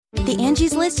The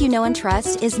Angie's List you know and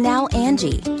trust is now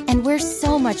Angie, and we're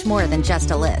so much more than just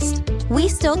a list. We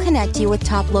still connect you with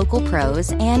top local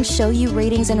pros and show you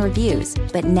ratings and reviews,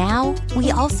 but now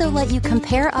we also let you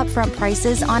compare upfront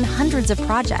prices on hundreds of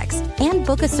projects and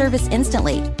book a service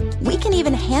instantly. We can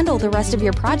even handle the rest of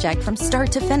your project from start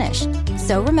to finish.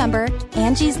 So remember,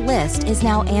 Angie's List is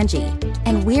now Angie,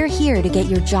 and we're here to get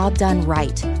your job done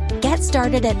right. Get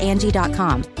started at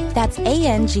Angie.com. That's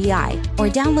ANGI, or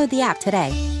download the app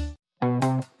today.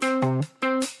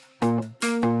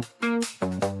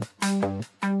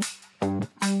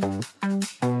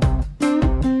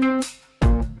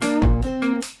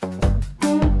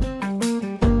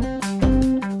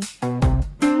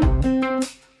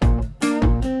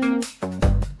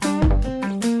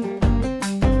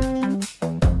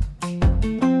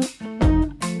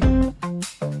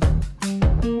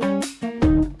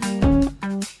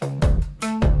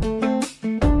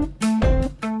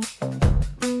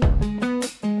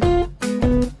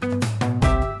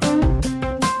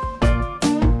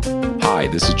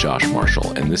 This is Josh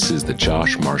Marshall, and this is the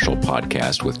Josh Marshall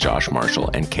Podcast with Josh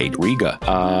Marshall and Kate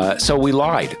Riga. So we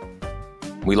lied.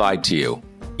 We lied to you.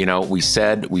 You know, we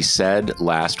said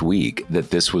last week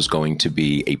that this was going to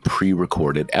be a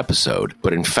pre-recorded episode.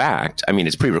 But in fact, I mean,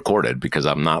 it's pre-recorded because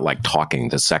I'm not like talking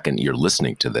the second you're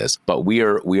listening to this. But we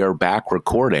are back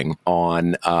recording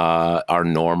on our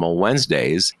normal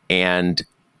Wednesdays. And,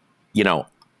 you know,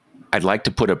 I'd like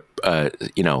to put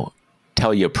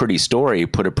tell you a pretty story,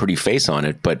 put a pretty face on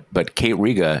it. But Kate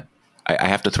Riga, I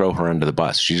have to throw her under the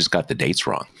bus. She just got the dates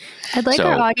wrong. I'd like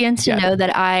our audience to know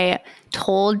that I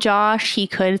told Josh he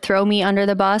could throw me under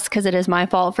the bus because it is my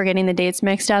fault for getting the dates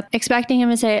mixed up, expecting him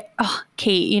to say, "Oh,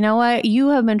 Kate, you know what? You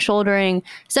have been shouldering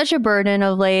such a burden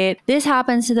of late. This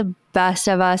happens to the best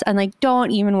of us, and like,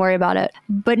 don't even worry about it."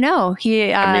 But no, he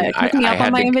took me up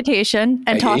on my invitation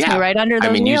and tossed me right under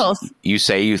those wheels. You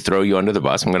say you throw you under the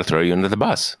bus. I'm going to throw you under the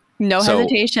bus. No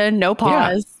hesitation, no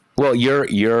pause. Yeah. Well,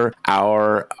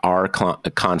 our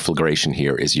conflagration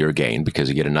here is your gain because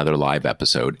you get another live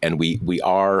episode, and we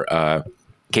are.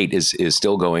 Kate is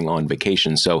still going on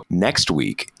vacation, so next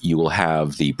week you will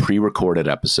have the pre-recorded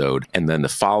episode, and then the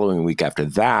following week after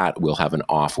that we'll have an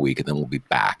off week, and then we'll be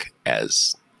back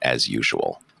as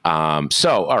usual.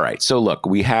 So all right. So look,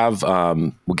 we have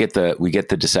we get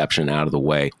the deception out of the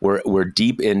way. We're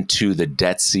deep into the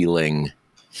debt ceiling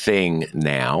thing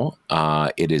now.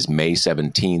 It is May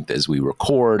 17th as we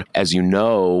record. As you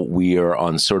know, we are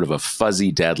on sort of a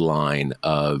fuzzy deadline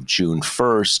of June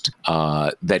 1st.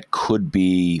 That could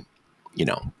be June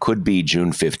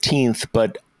 15th,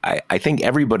 but I think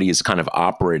everybody is kind of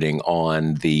operating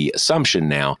on the assumption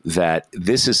now that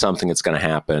this is something that's going to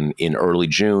happen in early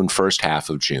June, first half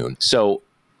of June. So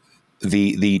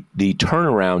the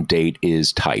turnaround date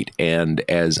is tight. And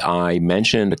as I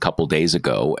mentioned a couple days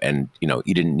ago, and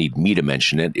you didn't need me to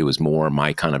mention it, it was more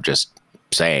my kind of just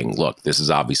saying, look, this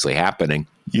is obviously happening.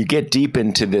 You get deep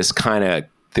into this kind of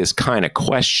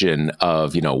question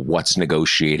of, what's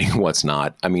negotiating, what's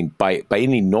not. I mean, by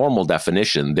any normal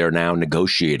definition, they're now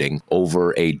negotiating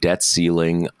over a debt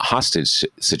ceiling hostage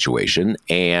situation.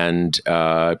 And,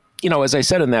 as I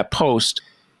said in that post,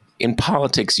 in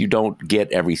politics, you don't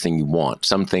get everything you want.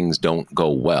 Some things don't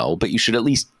go well, but you should at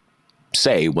least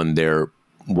say when they're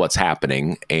what's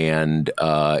happening and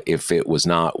if it was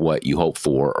not what you hoped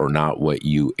for or not what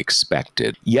you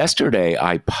expected. Yesterday,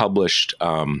 I published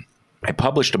a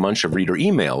bunch of reader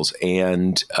emails,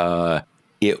 and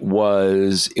it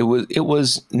was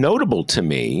notable to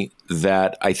me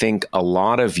that I think a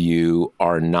lot of you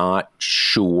are not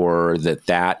sure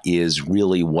that is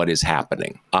really what is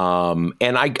happening.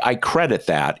 And I credit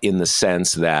that in the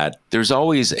sense that there's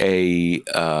always a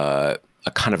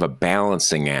kind of a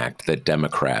balancing act that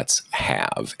Democrats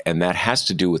have, and that has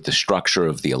to do with the structure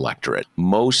of the electorate.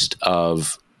 Most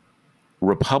of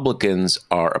Republicans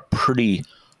are a pretty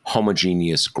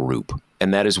homogeneous group,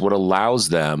 and that is what allows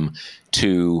them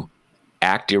to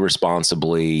act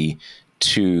irresponsibly,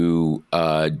 to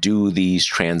do these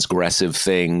transgressive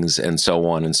things and so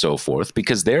on and so forth,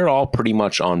 because they're all pretty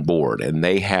much on board, and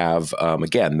they have,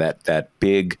 again, that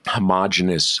big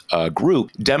homogenous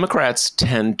group. Democrats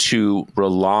tend to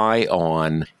rely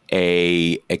on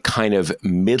a kind of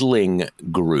middling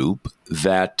group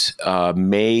that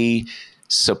may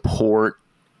support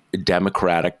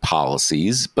Democratic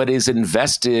policies, but is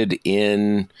invested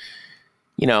in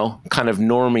kind of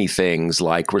normie things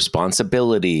like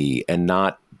responsibility and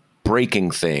not breaking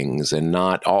things and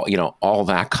not all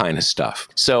that kind of stuff.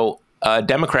 So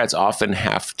Democrats often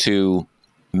have to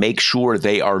make sure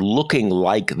they are looking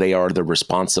like they are the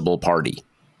responsible party.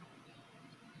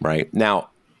 Right now,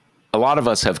 a lot of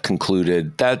us have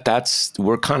concluded that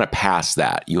we're kind of past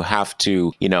that. You have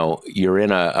to, you're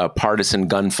in a partisan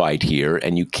gunfight here,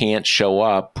 and you can't show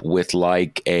up with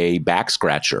like a back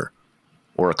scratcher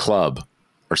or a club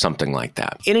or something like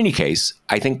that. In any case,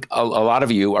 I think a lot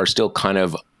of you are still kind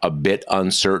of a bit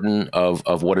uncertain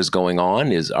of what is going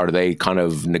on. Are they kind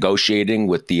of negotiating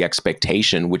with the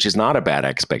expectation, which is not a bad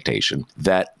expectation,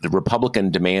 that the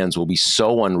Republican demands will be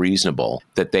so unreasonable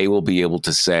that they will be able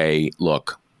to say,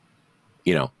 look,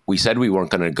 we said we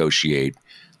weren't going to negotiate.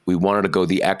 We wanted to go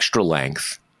the extra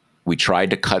length. We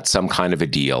tried to cut some kind of a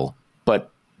deal,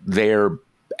 but they're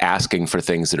asking for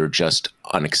things that are just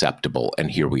unacceptable.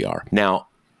 And here we are. Now,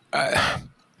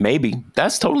 maybe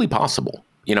that's totally possible.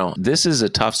 This is a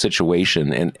tough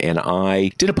situation. And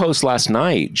I did a post last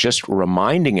night just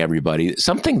reminding everybody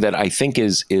something that I think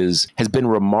has been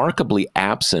remarkably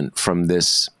absent from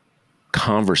this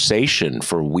conversation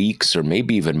for weeks or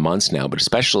maybe even months now, but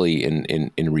especially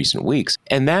in recent weeks.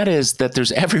 And that is that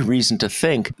there's every reason to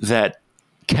think that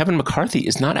Kevin McCarthy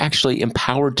is not actually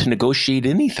empowered to negotiate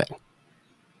anything.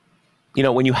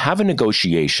 When you have a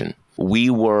negotiation, we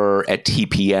were at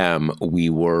TPM, we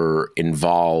were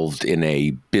involved in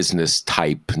a business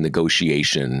type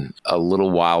negotiation a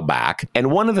little while back.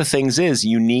 And one of the things is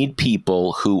you need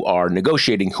people who are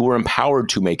negotiating, who are empowered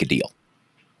to make a deal.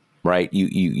 Right.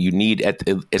 You need,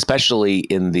 especially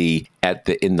in the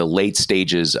late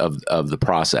stages of the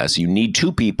process, you need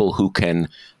two people who can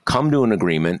come to an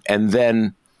agreement and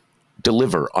then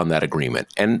deliver on that agreement.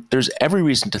 And there's every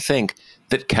reason to think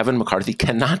that Kevin McCarthy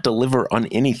cannot deliver on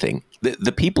anything.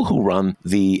 The people who run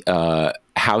the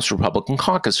House Republican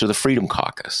Caucus or the Freedom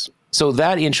Caucus. So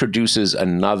that introduces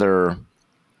another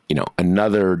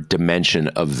dimension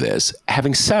of this.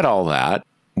 Having said all that,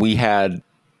 we had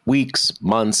weeks,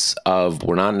 months of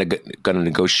we're not going to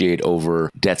negotiate over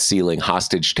debt ceiling,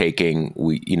 hostage taking.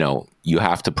 You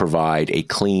have to provide a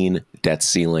clean debt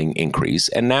ceiling increase.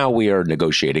 And now we are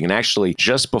negotiating. And actually,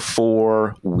 just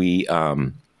before we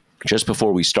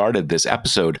started this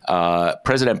episode,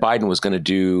 President Biden was going to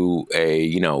do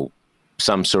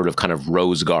some sort of kind of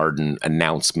Rose Garden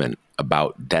announcement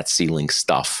about debt ceiling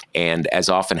stuff. And as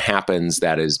often happens,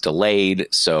 that is delayed.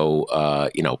 So,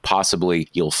 possibly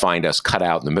you'll find us cut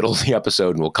out in the middle of the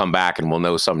episode and we'll come back and we'll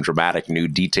know some dramatic new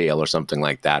detail or something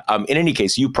like that. In any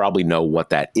case, you probably know what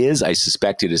that is. I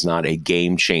suspect it is not a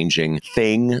game-changing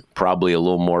thing, probably a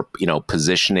little more,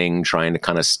 positioning, trying to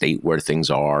kind of state where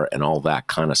things are and all that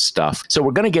kind of stuff. So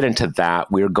we're going to get into that.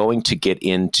 We're going to get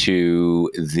into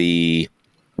the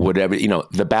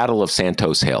Battle of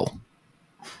Santos Hill.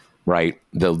 Right.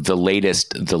 The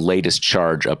latest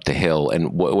charge up the hill.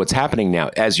 And what's happening now,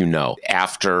 as you know,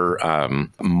 after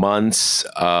months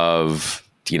of,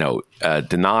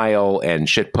 denial and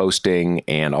shitposting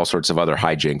and all sorts of other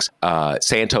hijinks,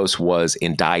 Santos was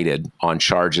indicted on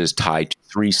charges tied to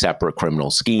 3 separate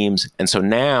criminal schemes. And so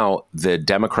now the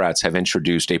Democrats have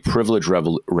introduced a privilege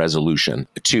resolution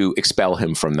to expel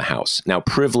him from the House. Now,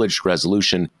 privileged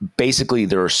resolution, basically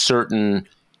there are certain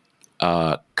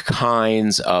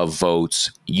kinds of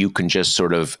votes you can just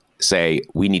sort of say,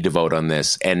 we need to vote on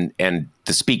this. And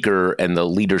the speaker and the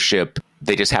leadership,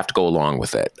 they just have to go along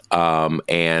with it.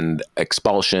 And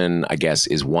expulsion, I guess,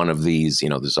 is one of these,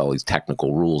 there's all these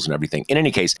technical rules and everything. In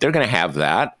any case, they're going to have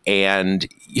that. And,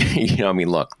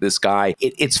 look, this guy,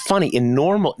 it's funny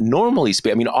normally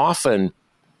speaking, often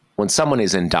when someone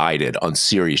is indicted on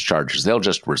serious charges, they'll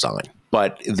just resign.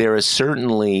 But there is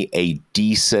certainly a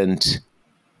decent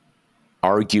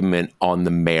argument on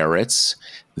the merits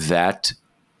that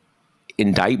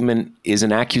indictment is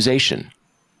an accusation.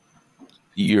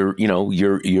 You're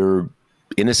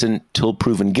innocent till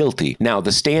proven guilty. Now,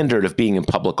 the standard of being in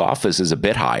public office is a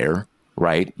bit higher,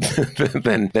 right,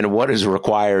 than what is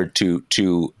required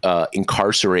to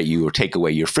incarcerate you or take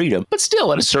away your freedom. But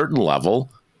still, at a certain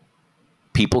level,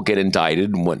 people get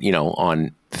indicted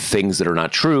on things that are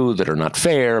not true, that are not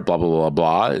fair, blah, blah, blah,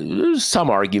 blah. There's some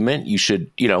argument you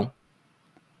should, you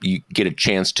get a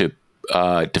chance to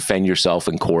defend yourself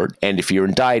in court. And if you're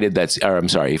indicted,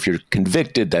 if you're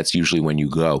convicted, that's usually when you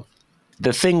go.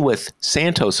 The thing with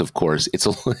Santos, of course,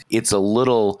 it's a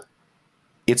little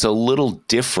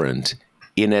different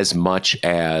in as much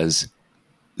as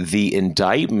the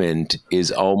indictment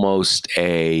is almost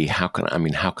how can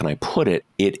I put it?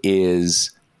 It's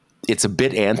a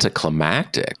bit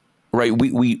anticlimactic. Right.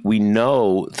 We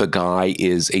know the guy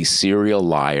is a serial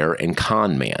liar and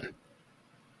con man.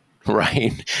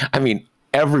 Right.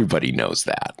 Everybody knows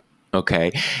that.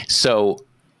 OK, so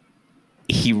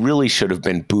he really should have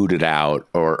been booted out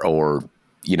or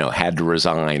had to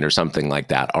resign or something like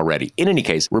that already. In any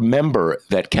case, remember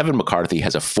that Kevin McCarthy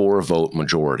has a 4-vote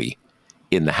majority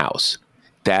in the House.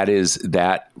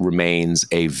 That remains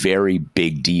a very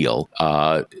big deal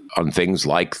on things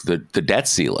like the debt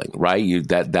ceiling, right?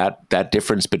 That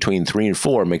difference between 3 and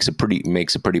 4 makes a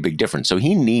pretty big difference. So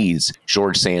he needs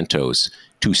George Santos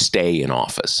to stay in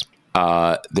office.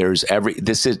 That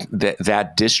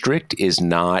district is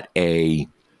not a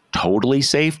totally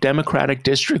safe Democratic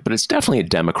district, but it's definitely a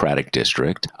Democratic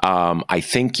district. I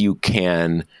think you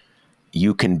can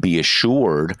be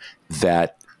assured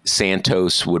that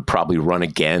Santos would probably run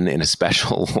again in a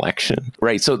special election,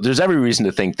 right? So there's every reason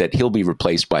to think that he'll be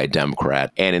replaced by a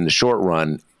Democrat. And in the short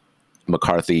run,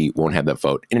 McCarthy won't have that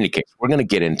vote. In any case, we're going to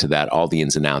get into that, all the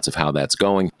ins and outs of how that's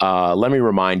going. Let me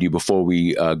remind you before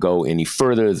we go any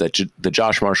further that the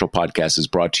Josh Marshall podcast is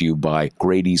brought to you by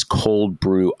Grady's Cold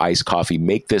Brew Iced Coffee.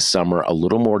 Make this summer a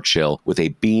little more chill with a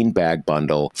bean bag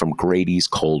bundle from Grady's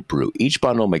Cold Brew. Each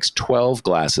bundle makes 12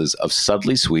 glasses of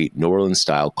subtly sweet New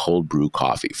Orleans-style cold brew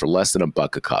coffee for less than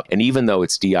 $1 a cup. And even though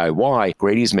it's DIY,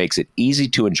 Grady's makes it easy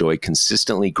to enjoy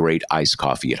consistently great iced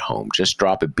coffee at home. Just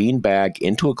drop a bean bag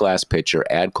into a glass pitcher,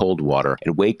 add cold water,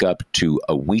 and wake up to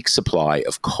a week's supply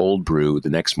of cold brew the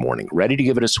next morning. Ready to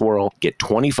give it a swirl? Get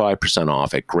 25%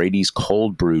 off at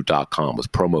Grady'sColdBrew.com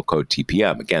with promo code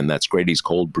TPM. Again, that's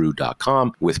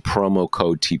Grady'sColdBrew.com with promo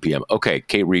code TPM. Okay,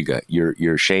 Kate Riga,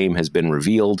 your shame has been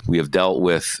revealed. We have dealt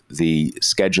with the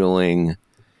scheduling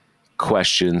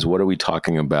questions. What are we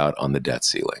talking about on the debt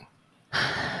ceiling?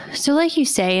 So like you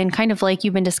say, and kind of like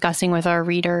you've been discussing with our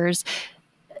readers,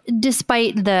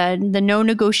 despite the no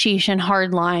negotiation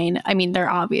hard line, I mean, they're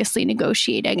obviously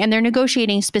negotiating, and they're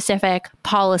negotiating specific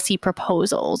policy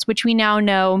proposals, which we now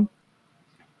know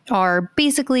are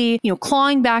basically,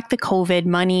 clawing back the COVID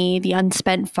money, the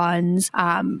unspent funds,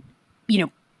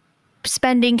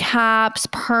 spending caps,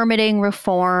 permitting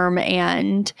reform,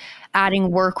 and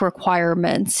adding work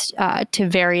requirements to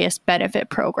various benefit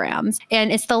programs.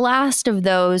 And it's the last of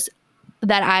those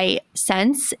that I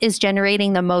sense is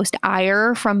generating the most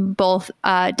ire from both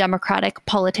Democratic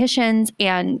politicians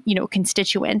and,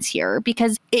 constituents here,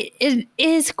 because it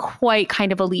is quite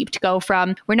kind of a leap to go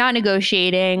from, we're not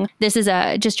negotiating, this is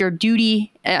just your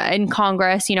duty in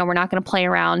Congress, we're not going to play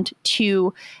around,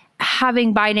 to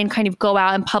having Biden kind of go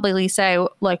out and publicly say,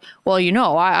 like, well,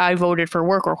 I voted for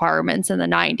work requirements in the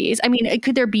 90s. I mean,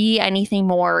 could there be anything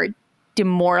more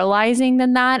demoralizing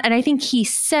than that? And I think he,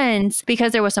 since,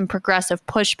 because there was some progressive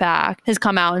pushback, has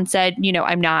come out and said,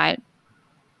 I'm not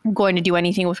going to do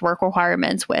anything with work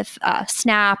requirements with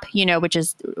SNAP, which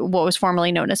is what was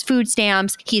formerly known as food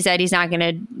stamps. He said he's not going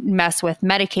to mess with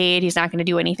Medicaid. He's not going to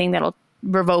do anything that'll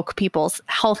revoke people's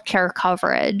health care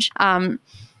coverage.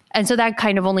 And so that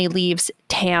kind of only leaves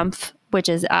TAMF, which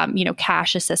is,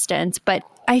 cash assistance. But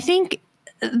I think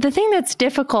the thing that's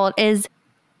difficult is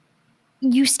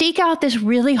you stake out this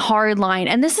really hard line.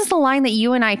 And this is the line that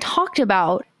you and I talked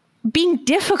about being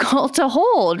difficult to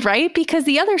hold, right? Because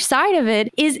the other side of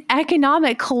it is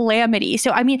economic calamity. So,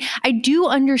 I mean, I do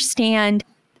understand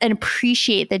and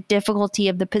appreciate the difficulty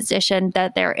of the position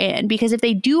that they're in, because if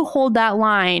they do hold that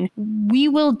line, we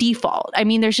will default. I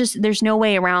mean, there's no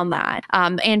way around that.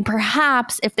 And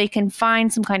perhaps if they can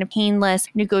find some kind of painless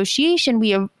negotiation,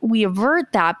 we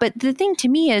avert that. But the thing to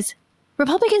me is,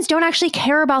 Republicans don't actually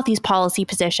care about these policy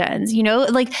positions.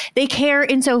 Like, they care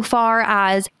insofar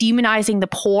as demonizing the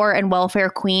poor and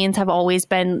welfare queens have always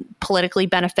been politically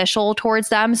beneficial towards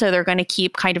them. So they're going to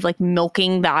keep kind of like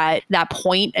milking that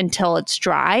point until it's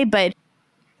dry. But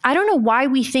I don't know why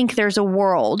we think there's a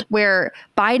world where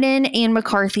Biden and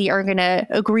McCarthy are going to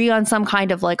agree on some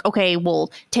kind of like, okay,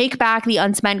 we'll take back the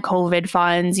unspent COVID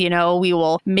funds, we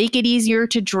will make it easier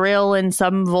to drill in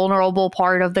some vulnerable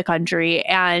part of the country.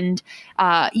 And,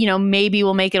 maybe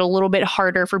we'll make it a little bit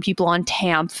harder for people on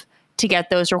TAMF to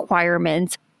get those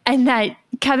requirements. And that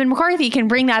Kevin McCarthy can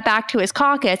bring that back to his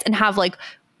caucus and have like,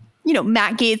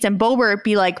 Matt Gaetz and Boebert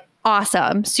be like,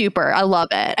 awesome, super, I love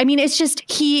it. I mean, it's just,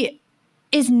 he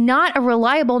is not a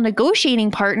reliable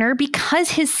negotiating partner because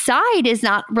his side is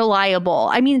not reliable.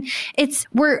 I mean,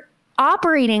 we're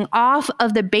operating off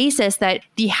of the basis that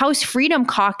the House Freedom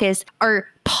Caucus are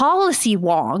policy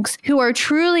wonks who are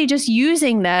truly just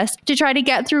using this to try to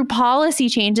get through policy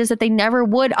changes that they never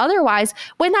would otherwise,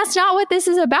 when that's not what this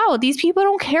is about. These people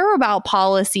don't care about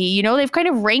policy. They've kind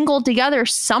of wrangled together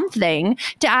something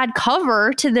to add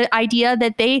cover to the idea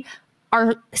that they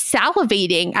are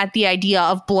salivating at the idea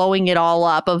of blowing it all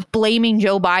up, of blaming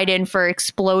Joe Biden for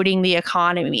exploding the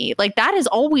economy. Like, that has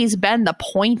always been the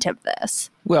point of this.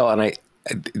 Well, and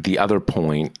the other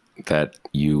point that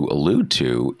you allude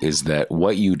to is that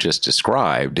what you just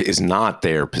described is not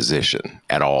their position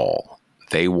at all.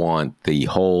 They want the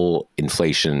whole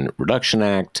Inflation Reduction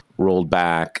Act rolled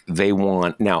back. They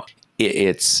want now.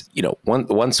 It's,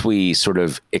 once we sort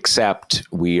of accept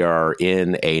we are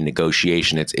in a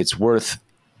negotiation, it's worth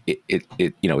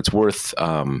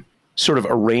sort of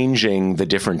arranging the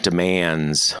different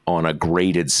demands on a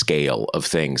graded scale of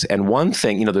things. And one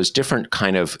thing, there's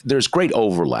there's great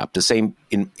overlap. The same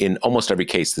in almost every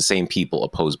case, the same people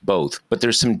oppose both, but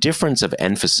there's some difference of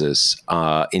emphasis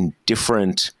in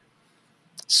different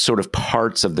sort of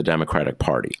parts of the Democratic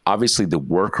Party. Obviously, the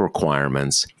work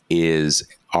requirements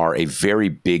are a very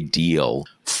big deal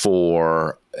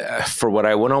for what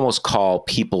I would almost call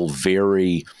people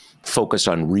very focused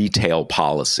on retail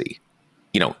policy.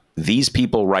 These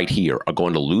people right here are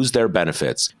going to lose their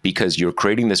benefits because you're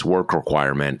creating this work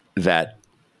requirement that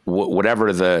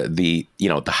whatever the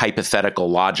hypothetical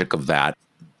logic of that,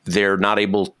 they're not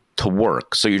able to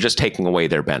work. So you're just taking away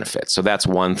their benefits. So that's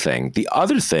one thing. The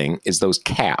other thing is those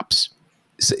caps.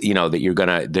 That you're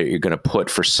gonna put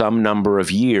for some number of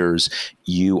years,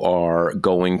 you are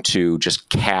going to just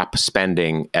cap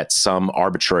spending at some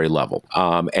arbitrary level.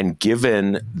 And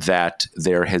given that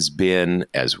there has been,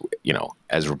 as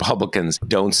Republicans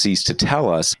don't cease to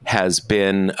tell us, there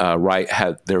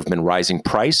have been rising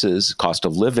prices, cost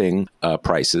of living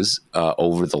prices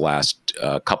over the last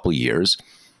couple years.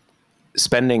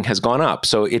 Spending has gone up.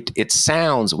 So it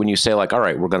sounds, when you say like, all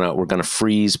right, we're gonna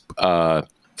freeze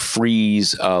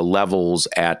levels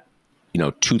at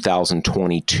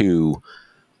 2022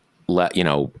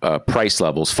 price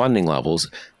levels, funding levels,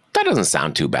 that doesn't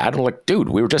sound too bad. I'm like, dude,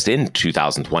 we were just in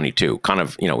 2022. Kind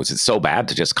of, is it so bad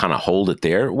to just kind of hold it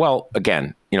there? Well,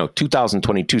 again,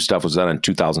 2022 stuff was done in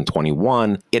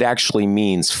 2021. It actually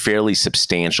means fairly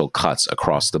substantial cuts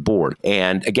across the board.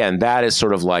 And again, that is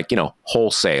sort of like,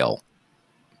 wholesale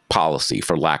policy,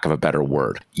 for lack of a better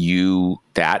word.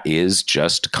 That is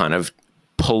just kind of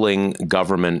pulling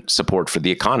government support for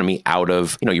the economy out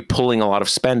of, you're pulling a lot of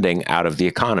spending out of the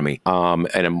economy.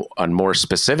 And on more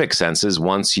specific senses,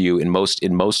 once you, in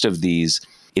most of these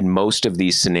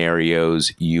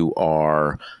scenarios, you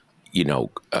are,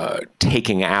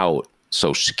 taking out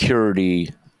Social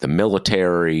Security, the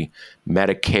military,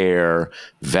 Medicare,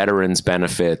 veterans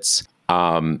benefits.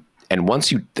 And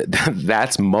once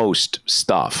that's most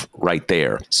stuff right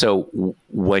there. So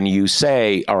when you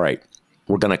say, all right,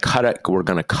 we're going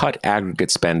to cut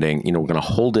aggregate spending. We're going to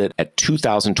hold it at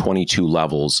 2022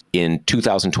 levels in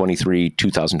 2023,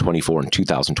 2024, and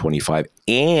 2025.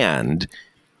 And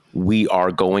we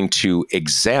are going to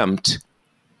exempt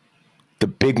the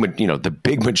big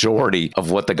majority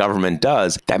of what the government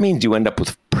does. That means you end up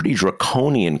with pretty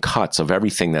draconian cuts of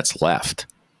everything that's left.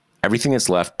 Everything that's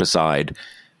left beside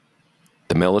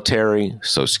the military,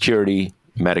 Social Security,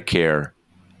 Medicare,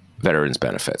 veterans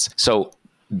benefits. So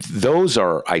those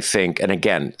are, I think, and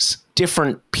again,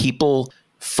 different people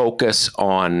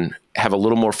have a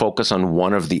little more focus on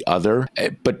one or the other.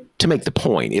 But to make the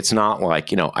point, it's not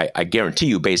like, I guarantee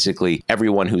you basically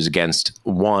everyone who's against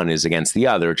one is against the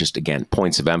other, just again,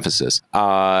 points of emphasis.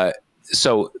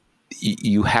 So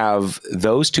you have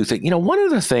those two things. One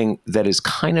other thing that has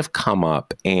kind of come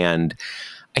up, and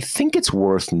I think it's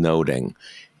worth noting,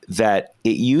 that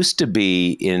it used to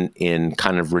be in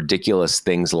kind of ridiculous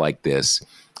things like this,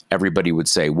 everybody would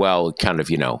say, well, kind of,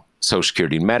 Social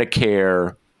Security and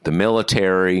Medicare, the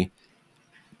military.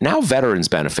 Now veterans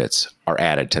benefits are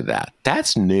added to that.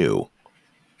 That's new,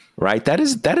 right? That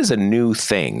is a new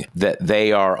thing, that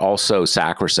they are also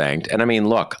sacrosanct. And I mean,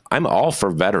 look, I'm all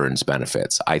for veterans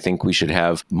benefits. I think we should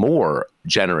have more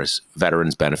generous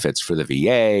veterans benefits for the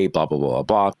VA, blah, blah, blah,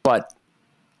 blah. But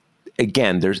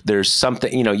again, there's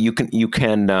something, you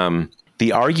can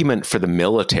the argument for the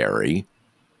military,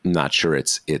 I'm not sure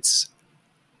it's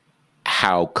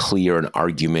how clear an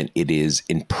argument it is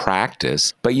in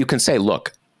practice, but you can say,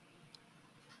 look,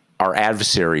 our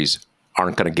adversaries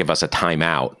aren't going to give us a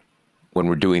timeout when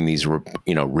we're doing these,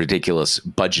 ridiculous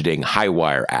budgeting high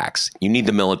wire acts. You need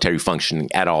the military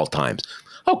functioning at all times.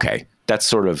 Okay, that's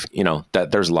sort of, that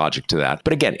there's logic to that.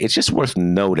 But again, it's just worth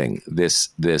noting this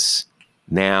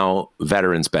now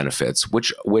veterans benefits,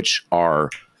 which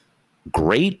are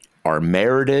great, are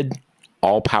merited,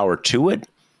 all power to it.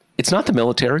 It's not the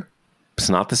military. It's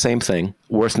not the same thing.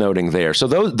 Worth noting there. So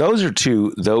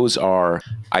those are,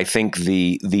 I think,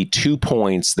 the 2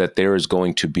 points that there is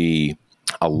going to be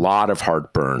a lot of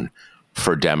heartburn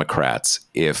for Democrats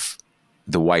if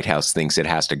the White House thinks it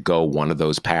has to go one of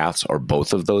those paths or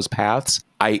both of those paths.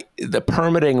 The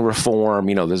permitting reform,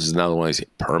 this is another one I say,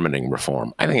 permitting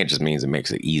reform. I think it just means it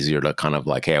makes it easier to kind of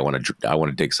like, hey, I want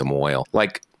to dig some oil.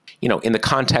 Like, in the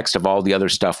context of all the other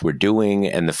stuff we're doing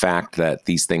and the fact that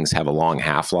these things have a long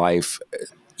half-life,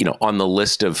 on the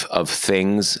list of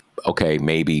things, okay,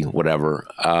 maybe, whatever.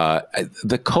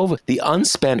 The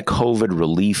unspent COVID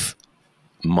relief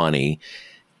money,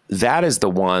 that is the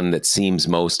one that seems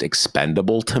most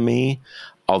expendable to me.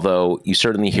 Although you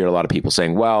certainly hear a lot of people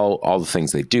saying, well, all the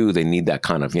things they do, they need that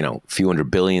kind of, few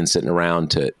hundred billion sitting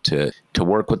around to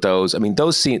work with those. I mean,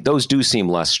 those do seem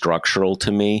less structural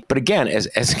to me. But again,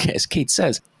 as Kate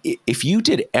says, if you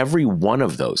did every one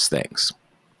of those things,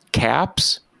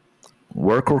 caps,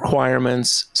 work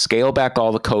requirements, scale back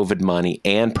all the COVID money,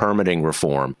 and permitting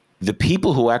reform, the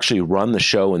people who actually run the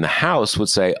show in the House would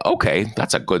say, okay,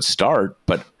 that's a good start,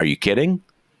 but are you kidding?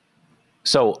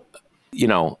 So,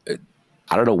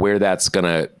 I don't know where that's going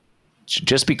to,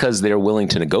 just because they're willing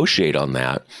to negotiate on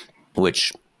that,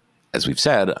 which, as we've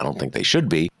said, I don't think they should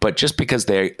be, but just because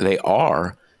they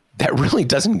are, that really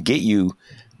doesn't get you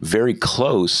very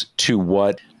close to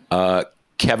what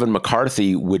Kevin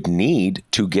McCarthy would need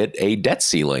to get a debt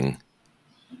ceiling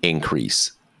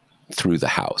increase through the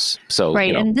House. So,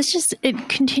 right. And it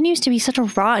continues to be such a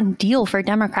rotten deal for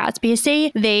Democrats, because say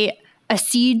they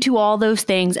accede to all those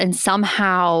things and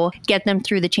somehow get them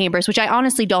through the chambers, which I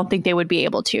honestly don't think they would be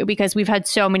able to, because we've had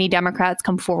so many Democrats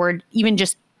come forward, even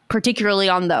just particularly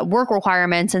on the work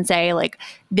requirements, and say like,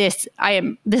 this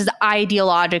is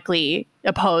ideologically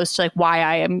opposed to like why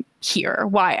I am here,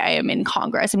 why I am in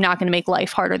Congress. I'm not going to make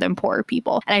life harder than poor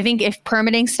people. And I think if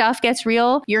permitting stuff gets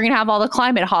real, you're going to have all the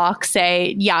climate hawks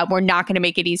say, yeah, we're not going to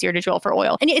make it easier to drill for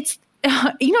oil. And it's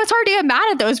hard to get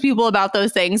mad at those people about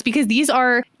those things, because these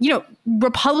are,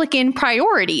 Republican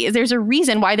priorities. There's a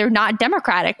reason why they're not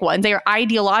Democratic ones. They are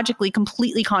ideologically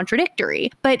completely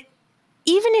contradictory. But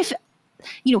even if,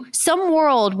 some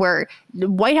world where the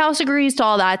White House agrees to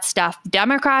all that stuff,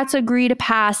 Democrats agree to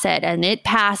pass it, and it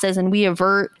passes, and we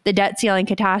avert the debt ceiling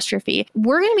catastrophe,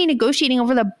 we're going to be negotiating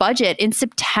over the budget in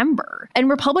September. And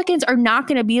Republicans are not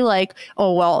going to be like,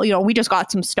 oh, well, we just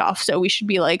got some stuff, so we should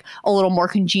be like a little more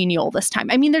congenial this time.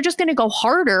 I mean, they're just going to go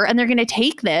harder, and they're going to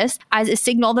take this as a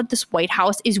signal that this White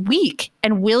House is weak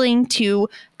and willing to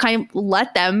kind of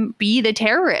let them be the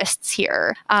terrorists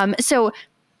here. I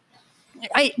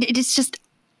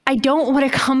don't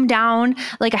want to come down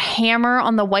like a hammer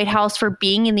on the White House for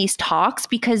being in these talks,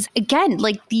 because again,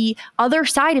 like the other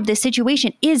side of this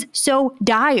situation is so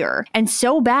dire and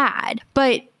so bad,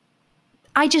 but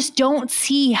I just don't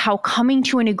see how coming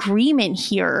to an agreement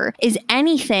here is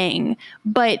anything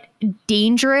but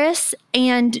dangerous,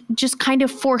 and just kind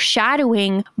of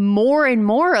foreshadowing more and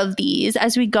more of these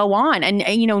as we go on. And,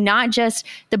 not just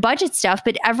the budget stuff,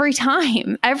 but every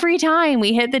time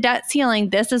we hit the debt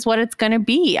ceiling, this is what it's going to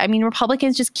be. I mean,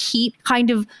 Republicans just keep kind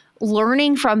of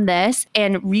learning from this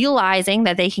and realizing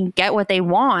that they can get what they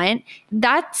want.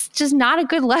 That's just not a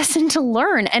good lesson to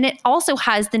learn. And it also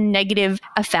has the negative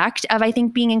effect of, I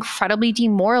think, being incredibly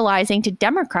demoralizing to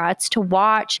Democrats to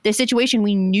watch the situation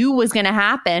we knew was going to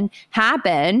happen.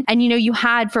 And, you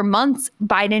had for months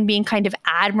Biden being kind of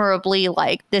admirably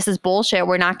like, this is bullshit,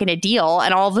 we're not going to deal.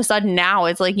 And all of a sudden now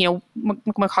it's like,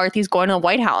 McCarthy's going to the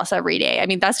White House every day. I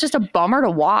mean, that's just a bummer to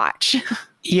watch.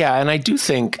 Yeah, and I do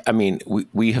think,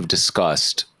 we have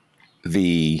discussed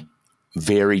the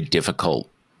very difficult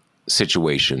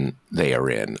situation they are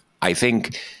in. I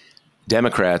think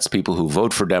Democrats, people who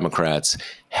vote for Democrats,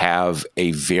 have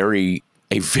a very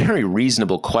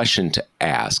reasonable question to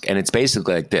ask. And it's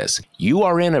basically like this: you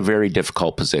are in a very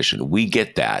difficult position. We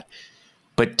get that.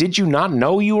 But did you not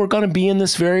know you were going to be in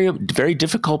this very, very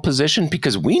difficult position?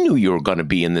 Because we knew you were going to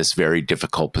be in this very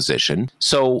difficult position.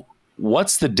 So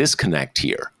what's the disconnect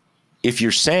here? If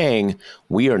you're saying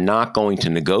we are not going to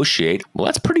negotiate, well,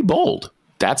 that's pretty bold.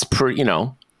 That's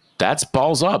that's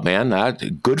balls up, man.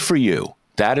 Good for you.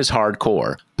 That is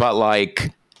hardcore. But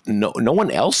like, no one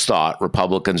else thought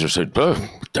Republicans are said,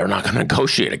 they're not going to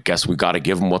negotiate. I guess we got to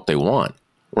give them what they want,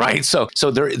 right? So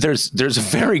there's a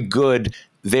very good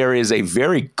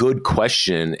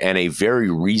question and a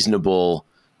very reasonable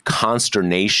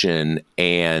consternation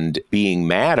and being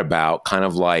mad about, kind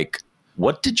of like,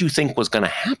 what did you think was going to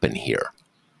happen here?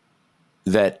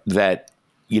 That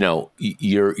you're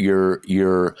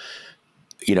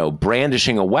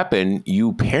brandishing a weapon you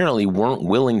apparently weren't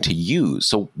willing to use.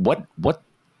 So what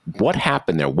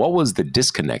happened there? What was the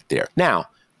disconnect there? Now,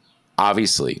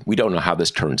 obviously, we don't know how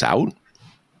this turns out.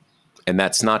 And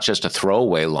that's not just a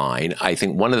throwaway line. I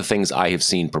think one of the things I have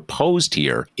seen proposed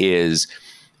here is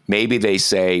maybe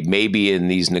in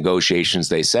these negotiations,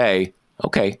 they say,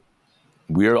 okay,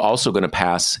 we're also going to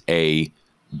pass a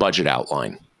budget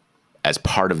outline as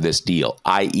part of this deal,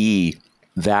 i.e.,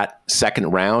 that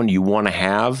second round you want to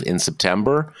have in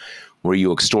September where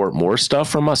you extort more stuff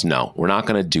from us? No, we're not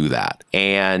going to do that.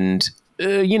 And,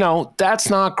 that's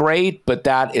not great, but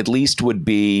that at least would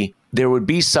be, there would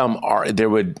be some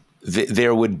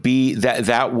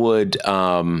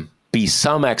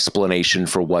explanation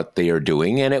for what they are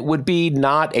doing. And it would be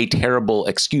not a terrible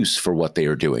excuse for what they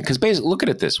are doing. Because basically, look at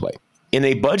it this way. In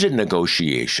a budget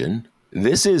negotiation,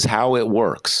 this is how it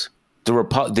works.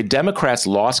 The Democrats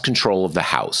lost control of the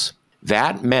House.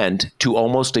 That meant, to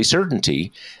almost a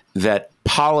certainty, that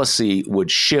policy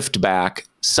would shift back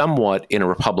somewhat in a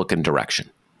Republican direction,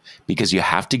 because you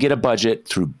have to get a budget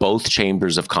through both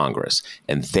chambers of Congress,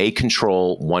 and they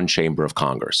control one chamber of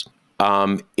Congress.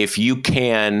 If you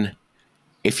can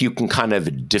kind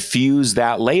of diffuse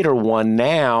that later one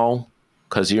now,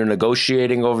 because you're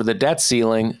negotiating over the debt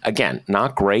ceiling, again,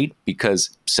 not great, because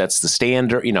sets the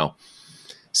standard,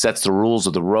 sets the rules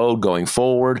of the road going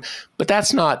forward, but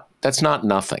that's not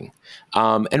nothing.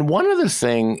 And one other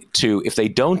thing too, if they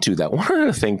don't do that, one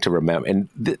other thing to remember, and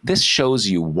this shows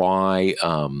you why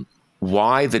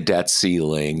the debt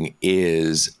ceiling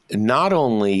is not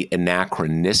only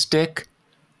anachronistic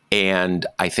and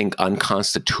I think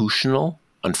unconstitutional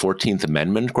on 14th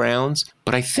Amendment grounds,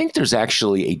 but I think there's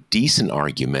actually a decent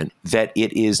argument that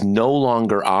it is no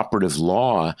longer operative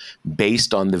law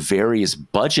based on the various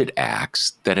budget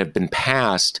acts that have been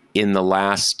passed in the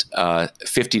last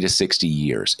 50 to 60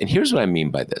 years. And here's what I mean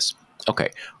by this.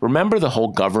 Okay, remember the whole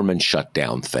government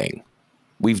shutdown thing?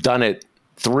 We've done it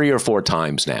 3 or 4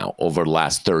 times now over the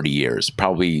last 30 years,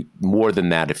 probably more than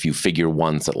that if you figure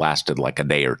ones that lasted like a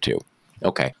day or two.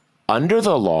 Okay, under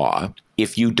the law,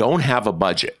 if you don't have a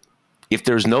budget, if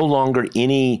there's no longer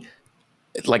any,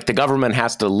 like the government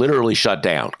has to literally shut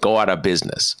down, go out of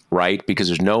business, right? Because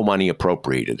there's no money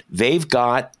appropriated. They've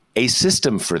got a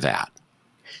system for that.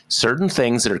 Certain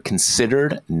things that are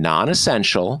considered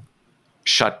non-essential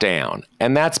shut down.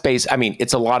 And that's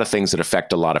it's a lot of things that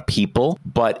affect a lot of people,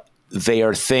 but they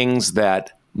are things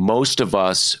that most of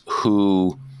us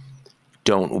who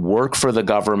don't work for the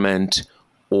government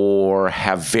or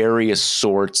have various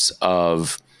sorts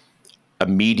of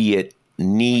immediate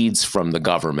needs from the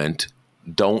government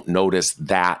don't notice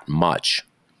that much.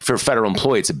 For federal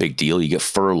employee, it's a big deal. You get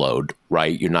furloughed,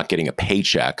 right? You're not getting a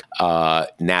paycheck.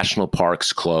 National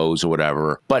parks close or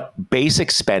whatever. But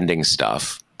basic spending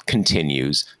stuff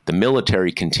continues. The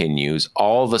military continues.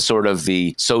 All the sort of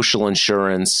the social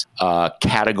insurance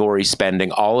category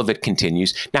spending, all of it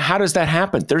continues. Now, how does that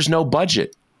happen? There's no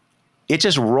budget. It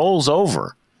just rolls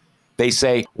over. They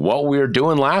say, what we were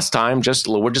doing last time,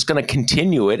 we're just going to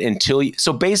continue it until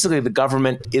so basically the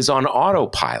government is on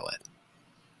autopilot,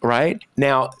 right?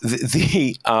 Now,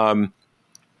 and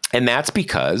that's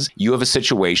because you have a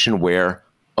situation where,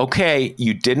 okay,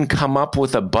 you didn't come up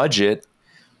with a budget,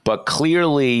 but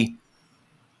clearly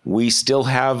we still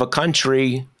have a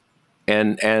country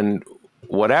and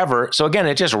whatever. So again,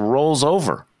 it just rolls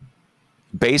over.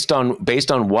 Based on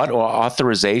what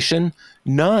authorization?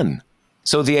 None.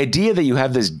 So the idea that you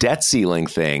have this debt ceiling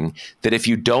thing, that if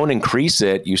you don't increase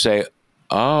it, you say,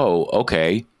 oh,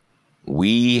 okay,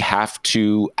 we have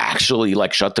to actually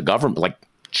shut the government,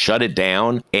 shut it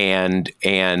down and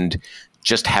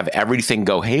just have everything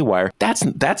go haywire.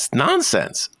 That's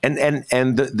nonsense. And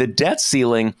the debt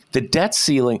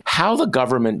ceiling, how the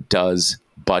government does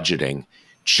budgeting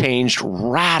changed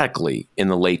radically in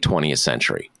the late 20th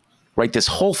century. Right, this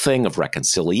whole thing of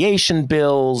reconciliation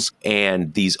bills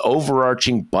and these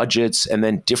overarching budgets and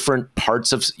then different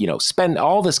parts of, spend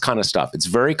all this kind of stuff. It's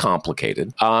very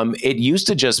complicated. It used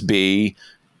to just be,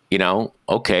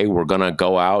 okay, we're going to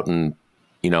go out and,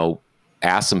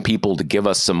 ask some people to give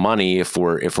us some money if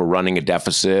we're running a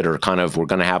deficit, or we're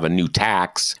going to have a new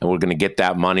tax and we're going to get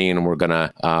that money and we're going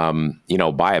to,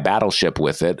 buy a battleship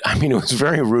with it. It was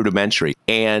very rudimentary.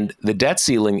 And the debt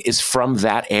ceiling is from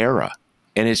that era.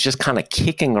 And it's just kind of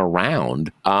kicking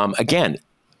around. Again,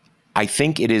 I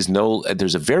think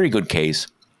there's a very good case,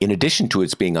 in addition to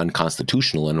its being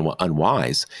unconstitutional and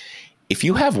unwise. If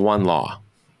you have one law,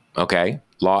 okay,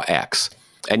 law X,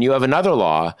 and you have another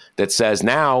law that says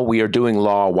now we are doing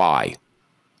law Y,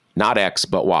 not X,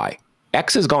 but Y.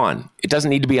 X is gone. It doesn't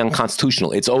need to be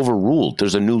unconstitutional. It's overruled.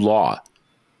 There's a new law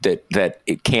that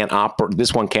it can't operate.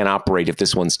 This one can't operate if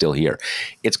this one's still here.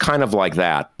 It's kind of like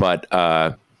that, but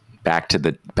back to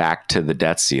the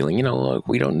debt ceiling. Look,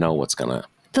 we don't know what's gonna.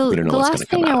 The last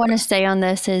thing I want to say on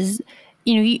this is,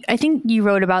 I think you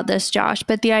wrote about this, Josh,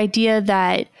 but the idea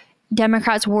that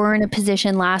Democrats were in a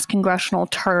position last congressional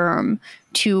term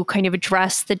to kind of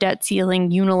address the debt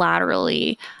ceiling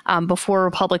unilaterally before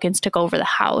Republicans took over the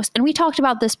House. And we talked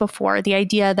about this before, the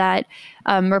idea that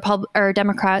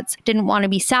Democrats didn't want to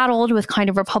be saddled with kind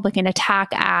of Republican attack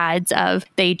ads of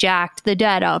they jacked the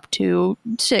debt up to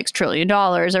 $6 trillion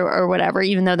or whatever,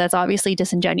 even though that's obviously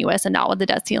disingenuous and not what the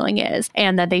debt ceiling is.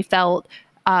 And that they felt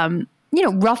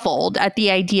ruffled at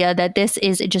the idea that this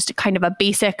is just kind of a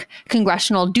basic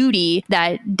congressional duty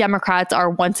that Democrats are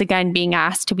once again being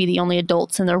asked to be the only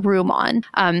adults in the room on.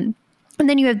 And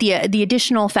then you have the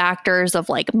additional factors of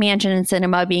like Manchin and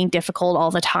Sinema being difficult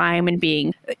all the time and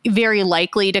being very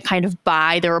likely to kind of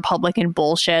buy the Republican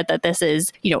bullshit that this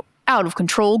is, out of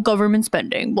control government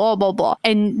spending, blah, blah, blah.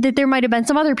 And that there might have been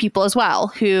some other people as well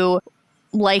who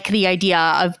like the idea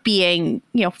of being,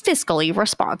 fiscally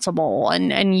responsible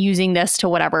and using this to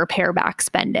whatever pare back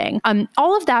spending.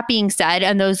 All of that being said,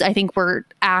 and those I think were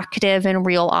active and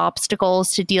real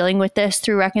obstacles to dealing with this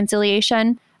through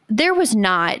reconciliation, there was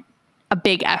not a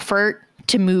big effort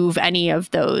to move any of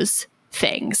those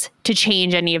things, to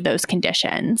change any of those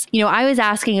conditions. I was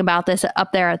asking about this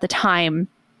up there at the time,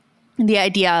 the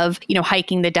idea of,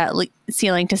 hiking the debt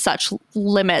ceiling to such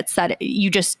limits that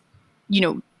you just,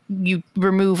 you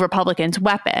remove Republicans'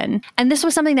 weapon. And this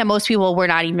was something that most people were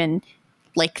not even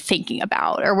thinking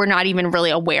about or were not even really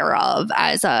aware of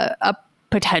as a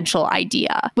potential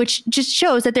idea, which just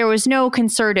shows that there was no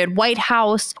concerted White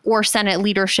House or Senate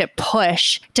leadership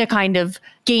push to kind of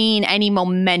gain any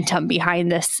momentum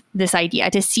behind this idea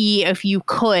to see if you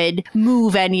could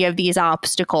move any of these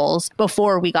obstacles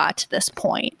before we got to this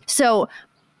point. So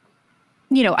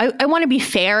I want to be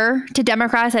fair to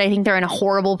Democrats, and I think they're in a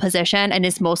horrible position and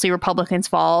it's mostly Republicans'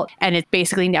 fault. And it's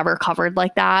basically never covered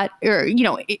like that, or,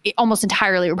 almost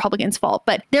entirely Republicans' fault.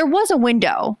 But there was a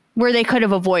window where they could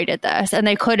have avoided this and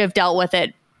they could have dealt with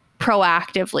it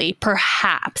proactively,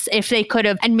 perhaps, if they could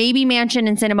have. And maybe Manchin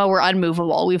and Sinema were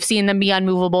unmovable. We've seen them be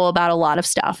unmovable about a lot of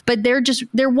stuff. But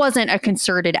there wasn't a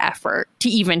concerted effort to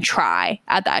even try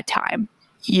at that time.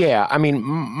 Yeah, I mean,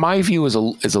 my view is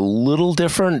a little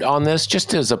different on this,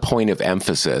 just as a point of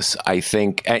emphasis. I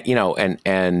think, I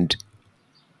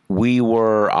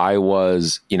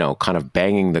was, kind of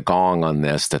banging the gong on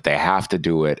this, that they have to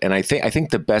do it. And I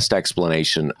think the best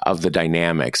explanation of the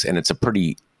dynamics, and it's a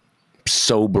pretty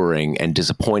sobering and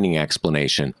disappointing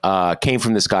explanation, came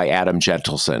from this guy, Adam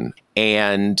Gentleson.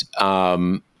 And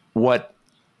what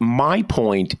my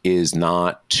point is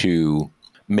not to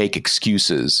make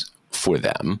excuses for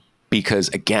them, because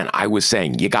again, I was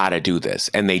saying, you got to do this,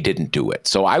 and they didn't do it.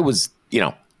 So I was,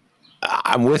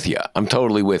 I'm with you. I'm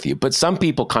totally with you. But some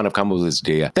people kind of come up with this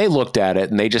idea. They looked at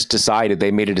it and they just decided, they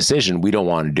made a decision. We don't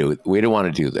want to do it. We don't want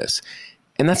to do this.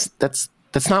 And that's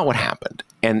not what happened.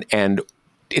 And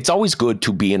it's always good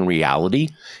to be in reality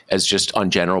as just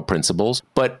on general principles.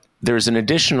 But there's an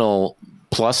additional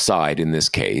plus side in this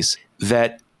case,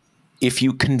 that if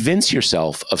you convince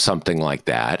yourself of something like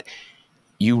that,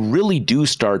 you really do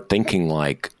start thinking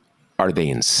are they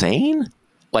insane?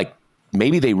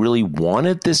 Maybe they really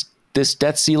wanted this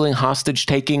debt ceiling hostage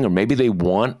taking, or maybe they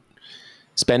want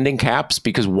spending caps,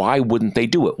 because why wouldn't they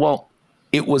do it? Well,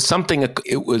 it was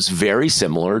very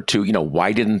similar to,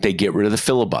 why didn't they get rid of the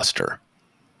filibuster?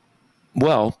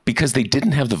 Well, because they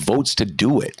didn't have the votes to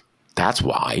do it. That's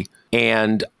why.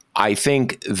 And I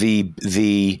think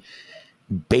the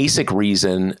basic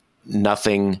reason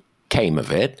nothing came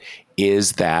of it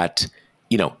is that,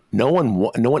 no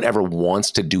one ever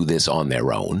wants to do this on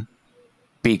their own,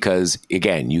 because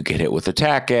again, you get hit with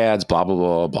attack ads, blah, blah,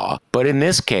 blah, blah. But in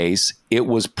this case, it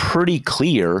was pretty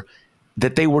clear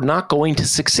that they were not going to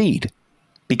succeed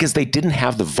because they didn't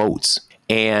have the votes.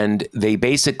 And they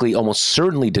basically almost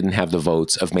certainly didn't have the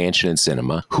votes of Manchin and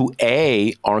Sinema, who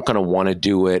aren't going to want to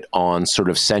do it on sort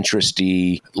of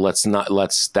centrist-y,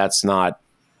 that's not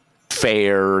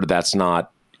fair, that's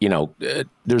not,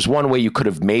 there's one way you could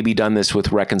have maybe done this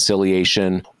with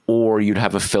reconciliation, or you'd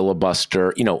have a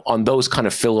filibuster, on those kind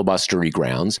of filibustery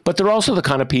grounds. But they're also the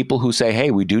kind of people who say, hey,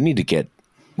 we do need to get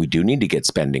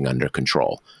spending under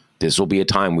control. This will be a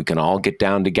time we can all get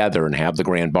down together and have the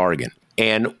grand bargain.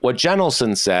 And what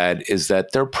Gentleson said is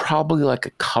that there are probably a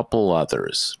couple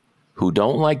others who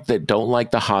don't like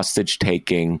the hostage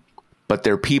taking, but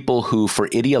they're people who, for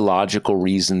ideological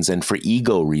reasons and for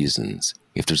ego reasons,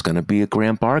 if there's going to be a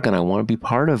grand bargain, I want to be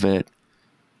part of it.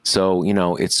 So,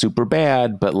 it's super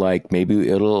bad, but maybe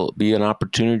it'll be an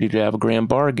opportunity to have a grand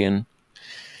bargain.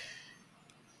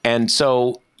 And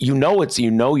so, you're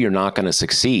not going to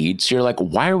succeed. So you're like,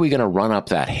 why are we going to run up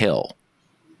that hill?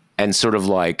 And sort of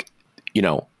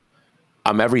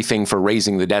I'm everything for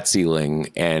raising the debt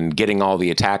ceiling and getting all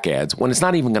the attack ads when it's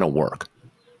not even going to work.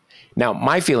 Now,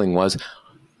 my feeling was,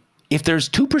 if there's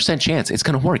 2% chance it's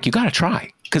going to work, you got to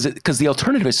try, because the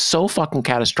alternative is so fucking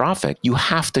catastrophic. You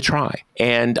have to try.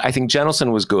 And I think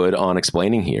Jenelson was good on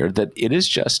explaining here that it is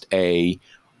just a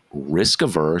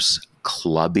risk-averse,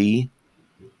 clubby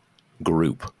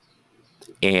group.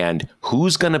 And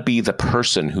who's going to be the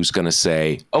person who's going to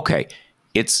say, okay,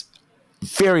 it's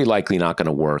very likely not going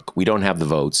to work. We don't have the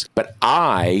votes, but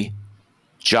I,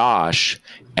 Josh,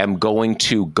 am going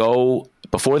to go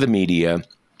before the media,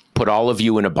 put all of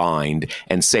you in a bind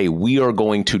and say, we are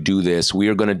going to do this. We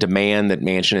are going to demand that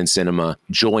Manchin and Sinema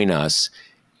join us.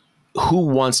 Who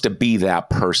wants to be that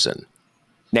person?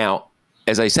 Now,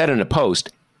 as I said in a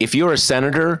post, if you're a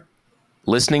senator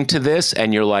listening to this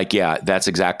and you're like, yeah, that's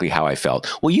exactly how I felt.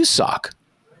 Well, you suck,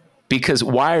 because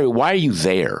why are you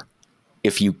there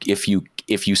if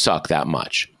you suck that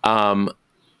much?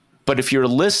 But if you're a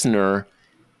listener,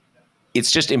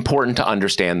 it's just important to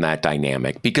understand that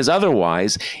dynamic, because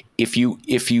otherwise, if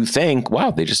you think,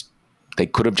 wow, they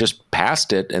could have just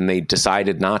passed it and they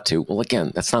decided not to. Well,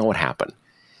 again, that's not what happened.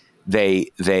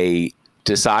 They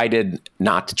decided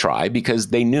not to try because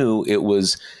they knew it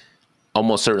was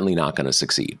almost certainly not going to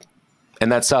succeed. And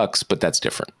that sucks, but that's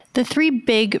different. The three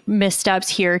big missteps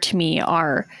here to me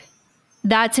are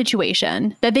that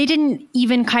situation, that they didn't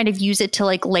even kind of use it to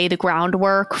like lay the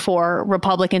groundwork for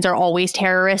Republicans are always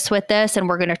terrorists with this, and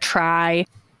we're going to try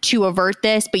to avert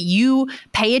this. But you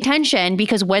pay attention,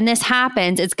 because when this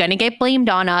happens, it's going to get blamed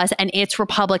on us, and it's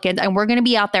Republicans, and we're going to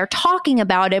be out there talking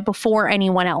about it before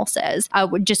anyone else is.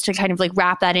 Just to kind of like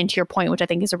wrap that into your point, which I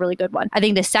think is a really good one. I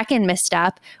think the second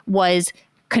misstep was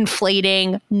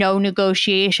conflating no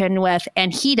negotiation with,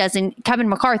 and Kevin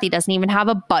McCarthy doesn't even have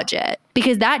a budget,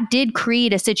 because that did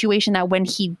create a situation that when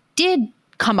he did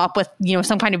come up with,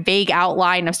 some kind of vague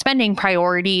outline of spending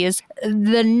priorities,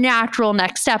 the natural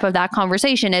next step of that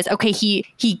conversation is, okay, he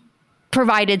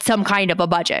provided some kind of a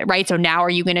budget, right? So now are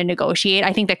you going to negotiate?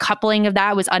 I think the coupling of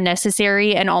that was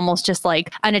unnecessary and almost just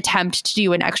like an attempt to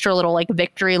do an extra little like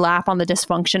victory lap on the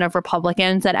dysfunction of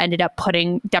Republicans that ended up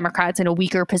putting Democrats in a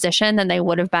weaker position than they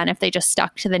would have been if they just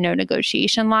stuck to the no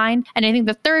negotiation line. And I think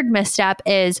the third misstep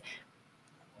is,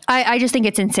 I just think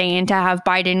it's insane to have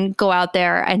Biden go out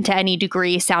there and to any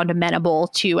degree sound amenable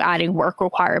to adding work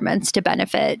requirements to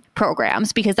benefit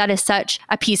programs, because that is such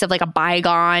a piece of like a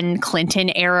bygone Clinton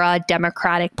era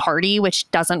Democratic Party, which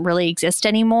doesn't really exist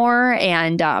anymore.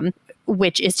 And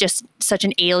which is just such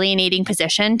an alienating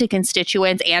position to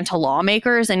constituents and to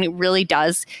lawmakers. And it really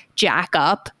does jack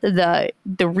up the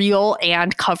real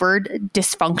and covered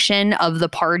dysfunction of the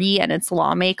party and its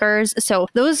lawmakers. So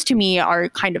those to me are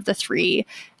kind of the three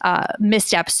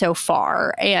missteps so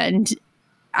far. And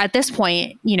at this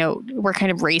point, we're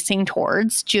kind of racing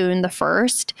towards June the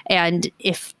 1st. And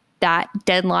if that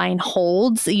deadline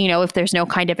holds, if there's no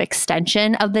kind of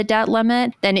extension of the debt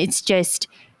limit, then it's just,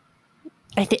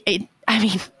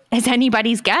 it's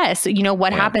anybody's guess,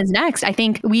 what happens next. I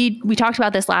think we talked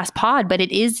about this last pod, but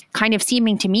it is kind of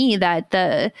seeming to me that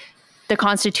the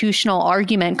constitutional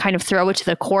argument, kind of throw it to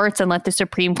the courts and let the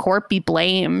Supreme Court be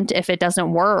blamed if it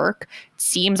doesn't work,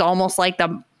 seems almost like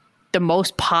the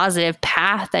most positive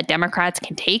path that Democrats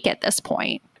can take at this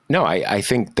point. No, I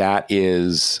think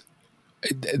that's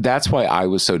why I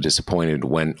was so disappointed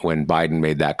when Biden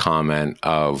made that comment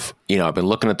of, I've been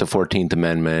looking at the 14th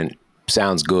Amendment.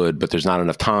 Sounds good, but there's not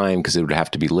enough time because it would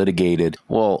have to be litigated.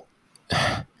 Well,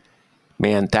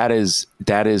 man, that is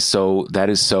so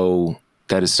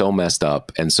messed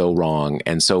up and so wrong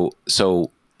and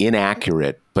so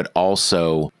inaccurate, but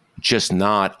also just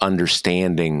not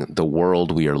understanding the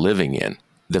world we are living in.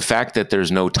 The fact that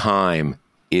there's no time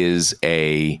is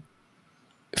a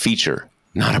feature,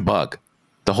 not a bug.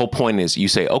 The whole point is you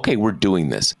say, okay, we're doing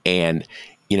this, and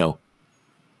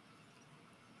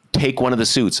take one of the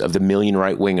suits of the million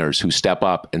right-wingers who step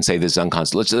up and say this is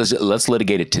unconstitutional. Let's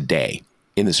litigate it today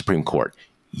in the Supreme Court.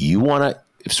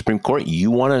 Supreme Court, you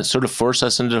want to sort of force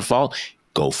us into default?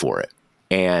 Go for it.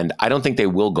 And I don't think they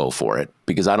will go for it,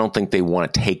 because I don't think they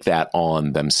want to take that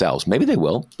on themselves. Maybe they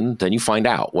will, and then you find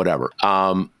out, whatever.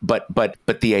 But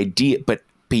the idea, but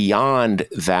beyond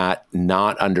that,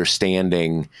 not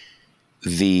understanding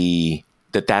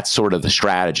that's sort of the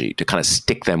strategy to kind of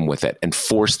stick them with it and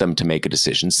force them to make a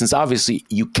decision, since obviously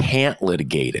you can't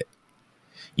litigate it.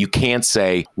 You can't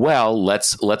say, well,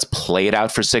 let's play it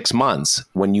out for 6 months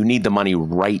when you need the money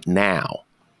right now.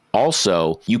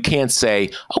 Also, you can't say,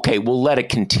 okay, we'll let it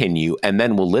continue and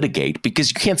then we'll litigate, because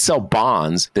you can't sell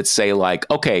bonds that say like,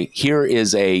 okay, here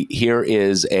is a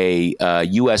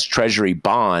U.S. Treasury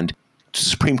bond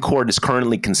Supreme Court is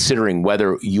currently considering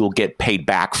whether you'll get paid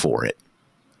back for it.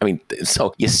 I mean,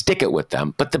 so you stick it with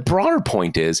them. But the broader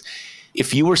point is,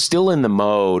 if you were still in the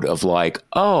mode of like,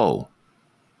 oh,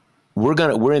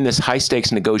 we're in this high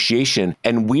stakes negotiation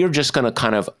and we're just going to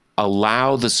kind of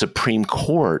allow the Supreme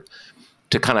Court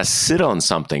to kind of sit on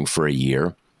something for a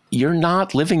year, you're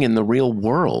not living in the real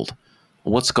world.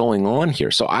 What's going on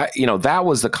here? So that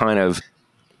was the kind of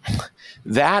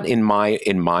that in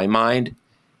my mind,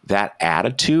 that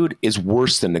attitude is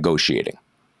worse than negotiating.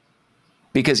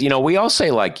 Because, we all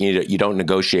say like, you don't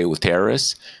negotiate with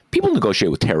terrorists. People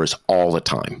negotiate with terrorists all the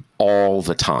time.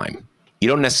 You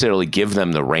don't necessarily give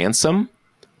them the ransom,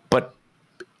 but,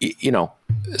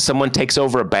 someone takes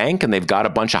over a bank and they've got a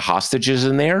bunch of hostages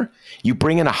in there. You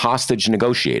bring in a hostage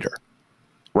negotiator,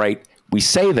 right? We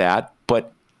say that,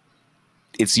 but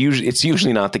it's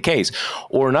usually not the case.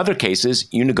 Or in other cases,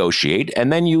 you negotiate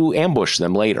and then you ambush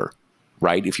them later,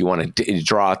 right? If you want to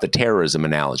draw out the terrorism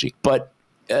analogy. But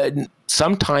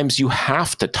sometimes you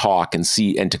have to talk and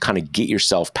see and to kind of get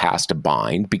yourself past a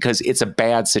bind because it's a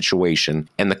bad situation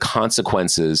and the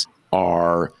consequences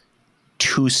are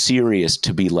too serious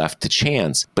to be left to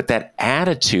chance. But that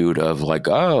attitude of like,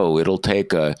 oh, it'll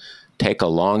take a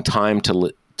long time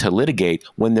to litigate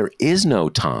when there is no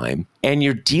time and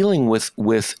you're dealing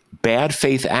with bad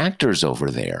faith actors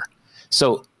over there.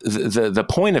 So the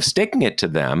point of sticking it to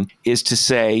them is to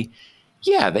say,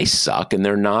 yeah, they suck and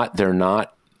they're not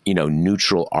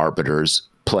neutral arbiters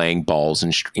playing balls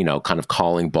and kind of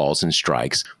calling balls and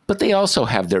strikes, but they also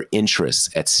have their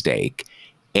interests at stake.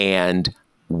 And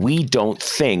we don't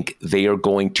think they are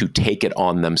going to take it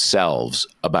on themselves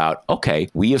about, okay,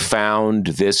 we have found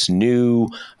this new,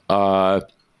 bond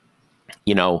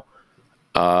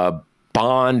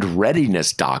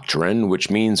readiness doctrine, which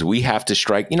means we have to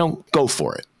strike, go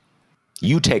for it.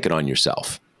 You take it on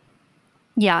yourself.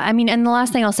 Yeah, I mean, and the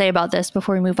last thing I'll say about this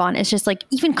before we move on is just like,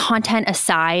 even content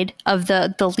aside of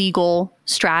the legal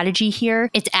strategy here,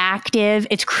 it's active,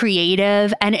 it's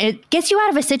creative, and it gets you out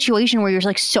of a situation where you're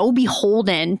like so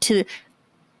beholden to,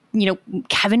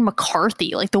 Kevin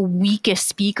McCarthy, like the weakest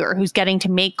speaker who's getting to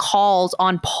make calls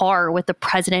on par with the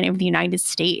president of the United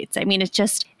States. I mean,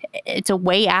 it's a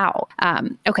way out.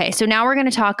 Okay, so now we're going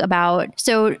to talk about,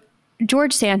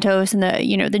 George Santos, and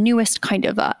the newest kind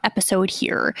of episode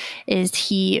here is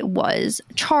he was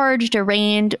charged,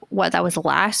 arraigned. That was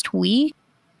last week.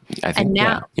 I think,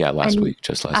 last week.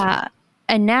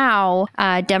 And now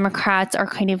Democrats are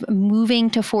kind of moving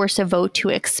to force a vote to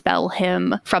expel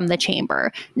him from the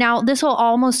chamber. Now, this will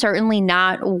almost certainly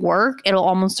not work. It'll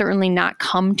almost certainly not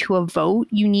come to a vote.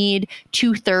 You need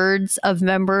 2/3 of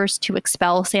members to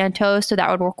expel Santos. So that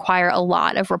would require a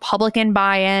lot of Republican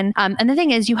buy-in. And the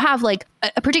thing is, you have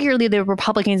particularly the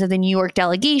Republicans of the New York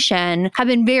delegation have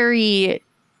been very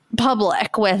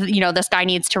public with, this guy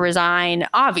needs to resign.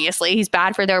 Obviously, he's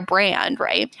bad for their brand,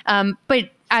 right?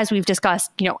 But as we've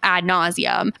discussed, ad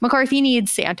nauseum, McCarthy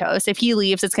needs Santos. If he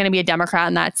leaves, it's going to be a Democrat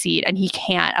in that seat, and he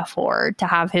can't afford to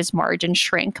have his margin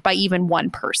shrink by even one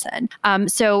person.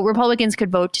 So Republicans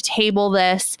could vote to table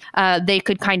this. They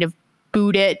could kind of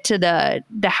boot it to the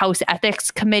House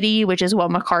Ethics Committee, which is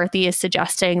what McCarthy is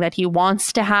suggesting that he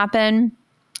wants to happen.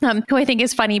 Who I think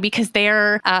is funny because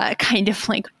their kind of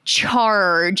like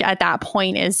charge at that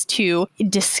point is to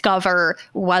discover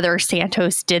whether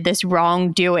Santos did this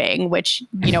wrongdoing, which,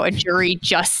 a jury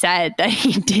just said that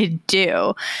he did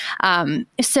do.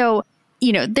 So,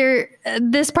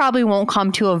 this probably won't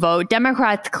come to a vote.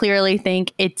 Democrats clearly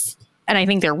think and I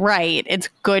think they're right, it's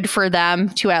good for them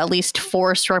to at least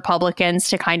force Republicans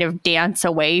to kind of dance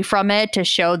away from it, to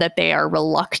show that they are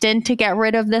reluctant to get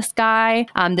rid of this guy.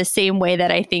 The same way that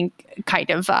I think kind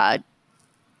of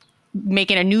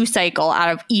making a news cycle out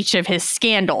of each of his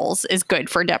scandals is good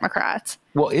for Democrats.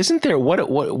 Well, isn't there, what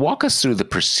walk us through the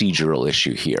procedural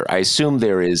issue here? I assume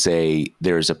there's a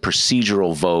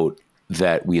procedural vote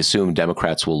that we assume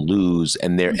Democrats will lose,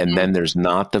 and then there's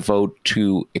not the vote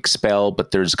to expel,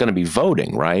 but there's going to be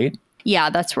voting, right? Yeah,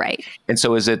 that's right. And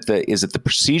so is it the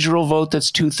procedural vote that's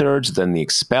 2/3, then the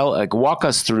expel? Like, walk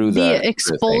us through the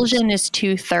expulsion is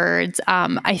 2/3.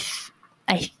 I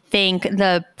think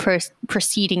the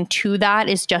proceeding to that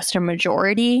is just a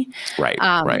majority. Right.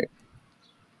 Right.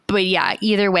 But yeah,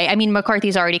 either way, I mean,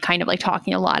 McCarthy's already kind of like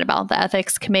talking a lot about the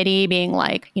ethics committee being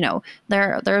like,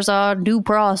 there's a due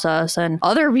process and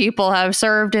other people have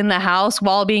served in the House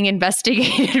while being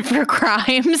investigated for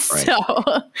crimes. Right. So,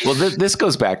 well, this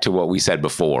goes back to what we said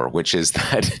before, which is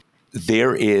that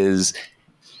there is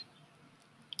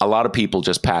a lot of people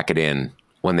just pack it in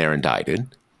when they're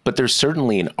indicted, but there's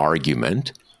certainly an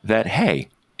argument that, hey,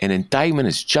 an indictment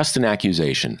is just an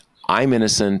accusation. I'm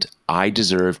innocent. I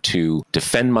deserve to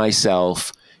defend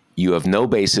myself. You have no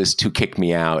basis to kick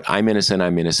me out. I'm innocent.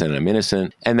 I'm innocent. I'm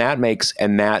innocent. And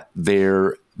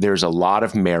there's a lot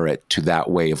of merit to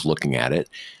that way of looking at it,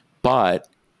 but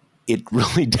it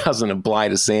really doesn't apply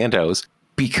to Santos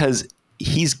because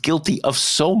he's guilty of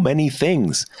so many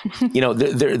things.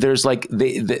 There's like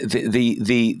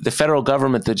the federal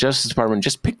government, the Justice Department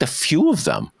just picked a few of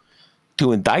them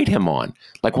to indict him on.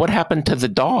 Like what happened to the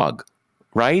dog,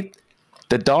 right?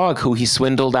 The dog who he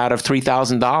swindled out of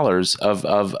 $3,000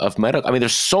 of medical. I mean,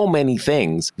 there's so many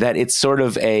things that it's sort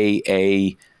of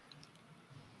an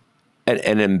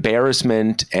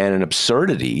embarrassment and an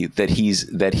absurdity that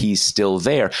he's still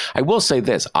there. I will say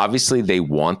this. Obviously, they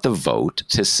want the vote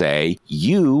to say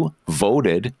you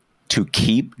voted to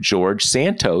keep George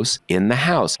Santos in the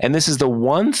House. And this is the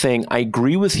one thing I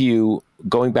agree with you,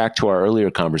 going back to our earlier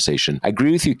conversation. I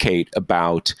agree with you, Kate,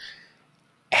 about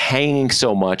hanging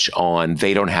so much on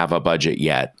they don't have a budget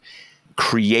yet,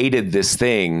 created this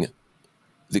thing,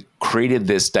 created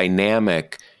this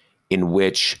dynamic in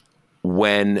which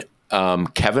when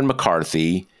Kevin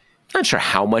McCarthy, not sure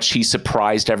how much he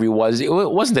surprised everyone. It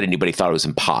wasn't that anybody thought it was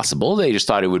impossible. They just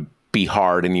thought it would be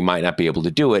hard and he might not be able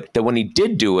to do it. That when he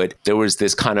did do it, there was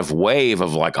this kind of wave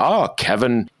of like, oh,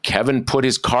 Kevin put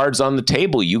his cards on the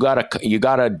table. You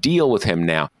gotta deal with him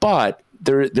now. But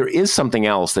there is something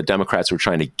else that Democrats were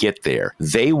trying to get there.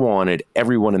 They wanted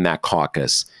everyone in that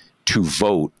caucus to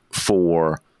vote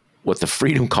for what the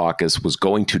Freedom Caucus was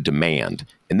going to demand.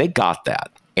 And they got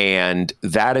that. And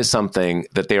that is something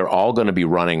that they are all going to be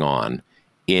running on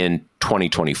in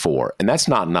 2024. And that's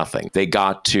not nothing. They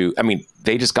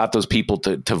just got those people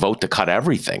to vote to cut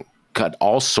everything, cut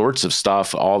all sorts of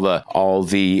stuff, all the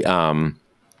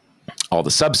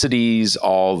subsidies,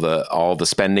 all the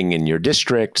spending in your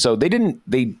district. So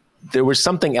there was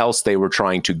something else they were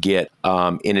trying to get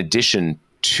in addition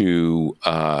to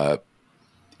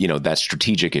that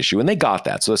strategic issue, and they got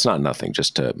that. So it's not nothing,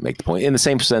 just to make the point, in the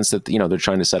same sense that, they're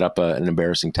trying to set up an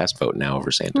embarrassing test vote now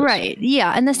over Santos. Right.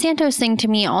 Yeah. And the Santos thing to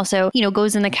me also,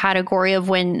 goes in the category of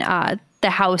when the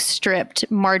House stripped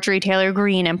Marjorie Taylor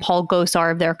Greene and Paul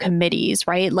Gosar of their committees,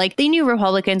 right? Like they knew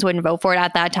Republicans wouldn't vote for it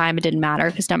at that time. It didn't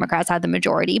matter because Democrats had the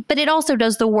majority. But it also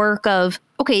does the work of,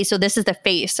 okay, so this is the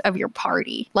face of your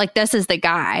party. Like this is the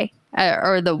guy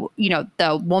or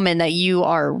the woman that you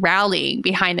are rallying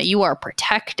behind, that you are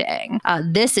protecting.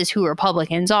 This is who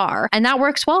Republicans are. And that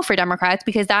works well for Democrats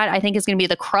because that, I think, is going to be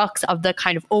the crux of the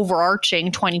kind of overarching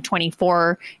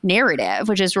 2024 narrative,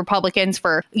 which is Republicans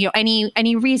for,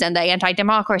 any reason, the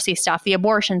anti-democracy stuff, the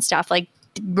abortion stuff. Like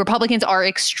Republicans are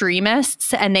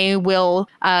extremists and they will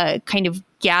kind of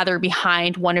gather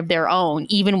behind one of their own,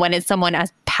 even when it's someone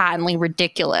as patently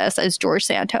ridiculous as George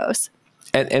Santos.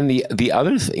 And the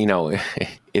other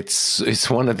it's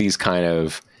one of these kind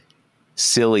of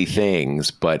silly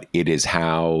things, but it is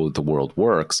how the world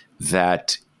works,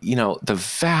 that, the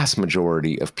vast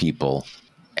majority of people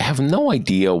have no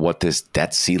idea what this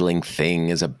debt ceiling thing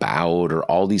is about, or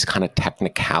all these kind of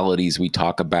technicalities we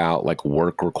talk about, like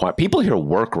people hear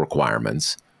work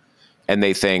requirements and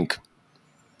they think,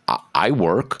 I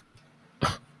work.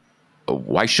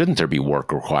 Why shouldn't there be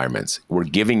work requirements? We're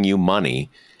giving you money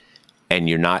and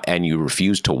you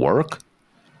refuse to work.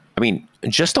 I mean,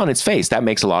 just on its face, that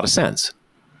makes a lot of sense,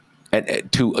 and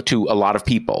to a lot of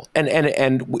people. And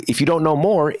if you don't know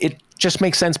more, it just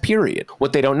makes sense, period.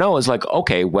 What they don't know is like,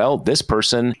 okay, well, this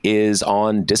person is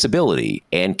on disability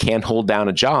and can't hold down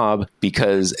a job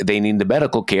because they need the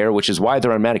medical care, which is why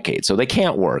they're on Medicaid. So they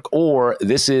can't work. Or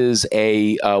this is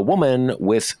a woman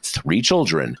with 3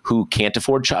 children who can't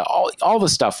afford all the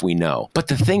stuff we know. But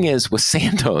the thing is, with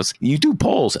Santos, you do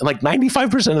polls and like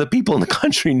 95% of the people in the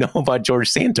country know about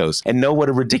George Santos and know what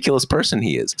a ridiculous person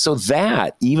he is. So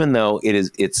that, even though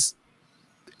it's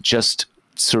just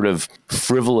sort of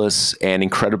frivolous and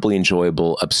incredibly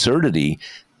enjoyable absurdity,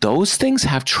 those things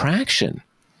have traction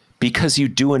because you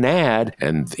do an ad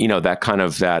and,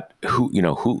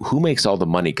 who makes all the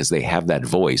money because they have that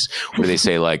voice where they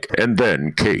say like, and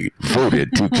then Kate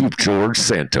voted to keep George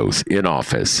Santos in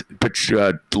office, but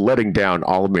letting down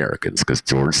all Americans because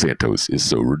George Santos is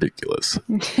so ridiculous,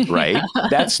 right?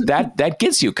 That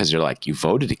gets you because you're like, you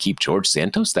voted to keep George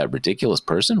Santos, that ridiculous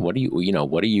person. What are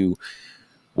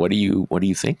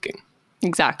you thinking?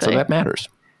 Exactly. So that matters.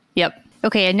 Yep.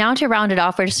 Okay, and now to round it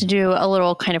off, we're just to do a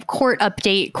little kind of court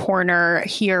update corner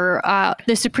here.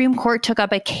 The Supreme Court took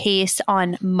up a case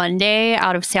on Monday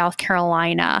out of South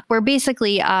Carolina, where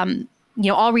basically, all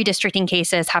redistricting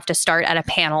cases have to start at a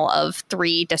panel of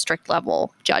 3 district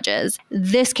level judges.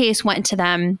 This case went to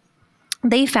them.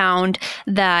 they found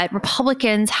that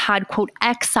Republicans had, quote,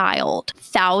 exiled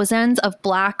thousands of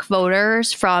Black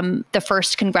voters from the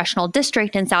 1st Congressional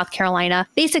District in South Carolina,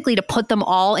 basically to put them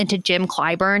all into Jim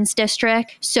Clyburn's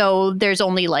district. So there's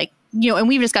only like, and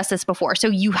we've discussed this before. So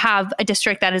you have a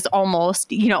district that is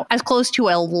almost, as close to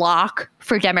a lock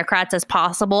for Democrats as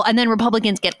possible. And then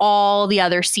Republicans get all the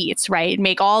other seats, right?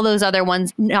 Make all those other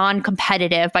ones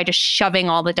non-competitive by just shoving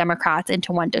all the Democrats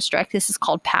into one district. This is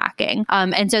called packing.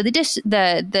 And so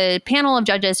the panel of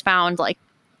judges found, like,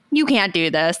 you can't do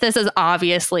this. This is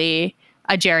obviously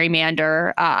a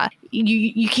gerrymander.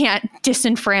 You can't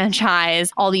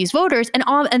disenfranchise all these voters.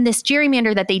 And this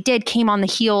gerrymander that they did came on the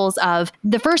heels of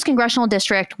the 1st Congressional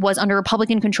District was under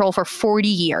Republican control for 40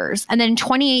 years. And then in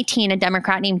 2018, a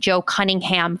Democrat named Joe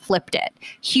Cunningham flipped it.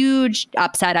 Huge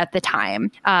upset at the time.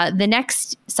 The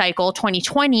next cycle,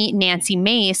 2020, Nancy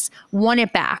Mace won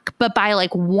it back, but by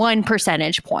like 1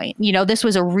 percentage point. This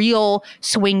was a real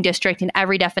swing district in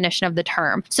every definition of the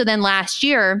term. So then last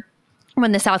year,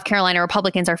 when the South Carolina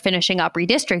Republicans are finishing up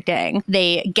redistricting,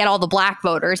 they get all the Black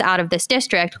voters out of this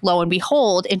district. Lo and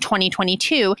behold, in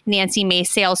 2022, Nancy Mace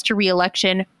sails to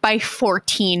re-election by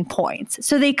 14 points.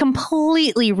 So they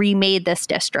completely remade this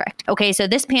district. Okay, so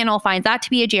this panel finds that to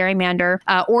be a gerrymander,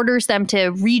 orders them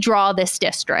to redraw this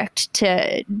district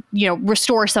to,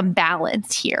 restore some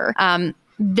balance here.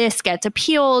 This gets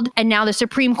appealed, and now the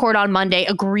Supreme Court on Monday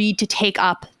agreed to take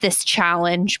up this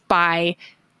challenge by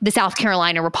the South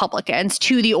Carolina Republicans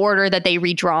to the order that they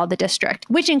redraw the district,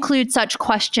 which includes such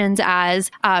questions as,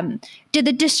 did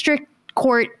the district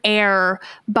court err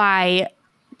by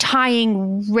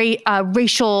tying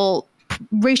racial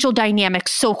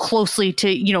dynamics so closely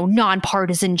to,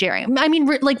 nonpartisan gerrymandering? I mean,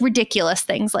 like ridiculous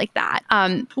things like that,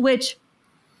 which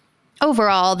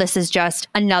overall, this is just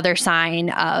another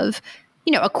sign of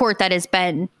a court that has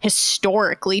been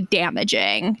historically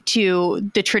damaging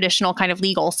to the traditional kind of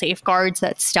legal safeguards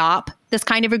that stop this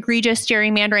kind of egregious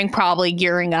gerrymandering, probably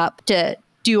gearing up to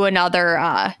do another,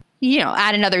 add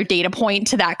another data point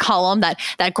to that column, that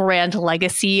grand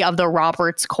legacy of the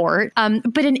Roberts Court.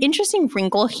 But an interesting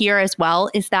wrinkle here as well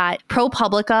is that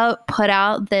ProPublica put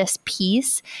out this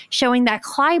piece showing that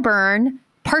Clyburn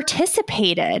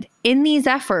participated in these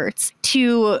efforts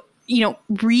to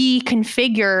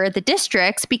reconfigure the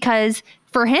districts, because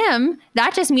for him,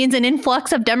 that just means an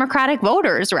influx of Democratic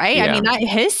voters, right? Yeah. I mean,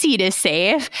 his seat is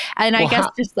safe. And I guess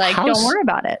don't worry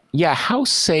about it. Yeah. How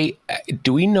safe?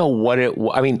 Do we know what it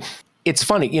was? I mean, it's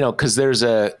funny, because there's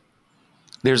a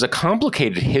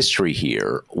complicated history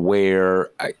here where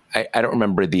I don't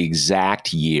remember the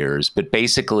exact years, but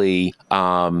basically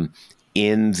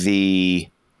in the,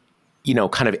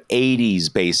 kind of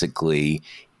 80s, basically,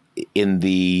 in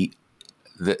the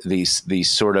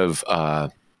sort of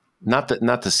not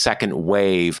the second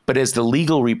wave, but as the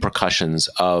legal repercussions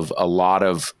of a lot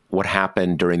of what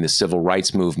happened during the civil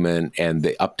rights movement and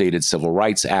the updated Civil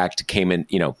Rights Act came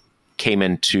into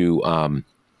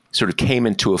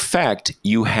effect,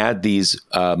 you had these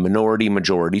minority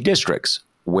majority districts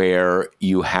where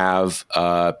you have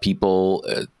people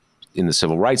in the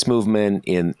civil rights movement,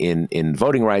 in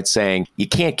voting rights, saying you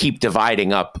can't keep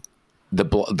dividing up the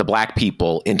Black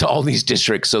people into all these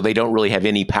districts so they don't really have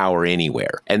any power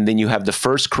anywhere. And then you have the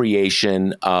first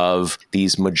creation of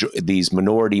these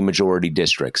minority majority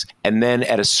districts. And then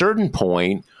at a certain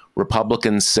point,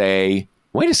 Republicans say,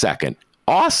 wait a second,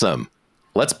 awesome.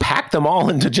 Let's pack them all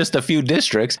into just a few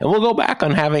districts and we'll go back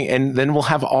on having, and then we'll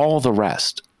have all the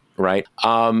rest, right?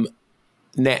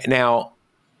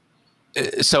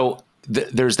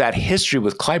 There's that history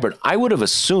with Clyburn. I would have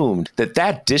assumed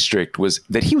that district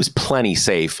that he was plenty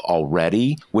safe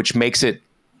already, which makes it,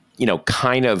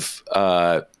 kind of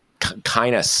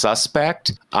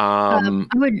suspect.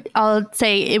 I'll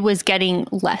say it was getting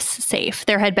less safe.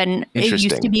 There had been, it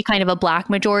used to be kind of a Black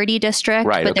majority district,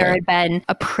 right, but there had been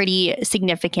a pretty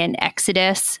significant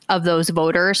exodus of those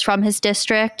voters from his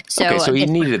district. So he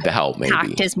needed the help, maybe.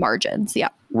 Packed his margins. Yeah.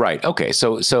 Right. Okay.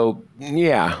 So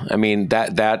yeah, I mean,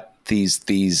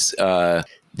 these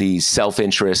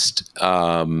self-interest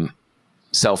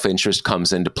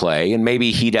comes into play, and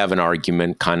maybe he'd have an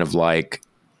argument kind of like,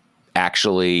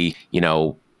 actually,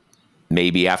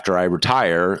 maybe after I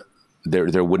retire,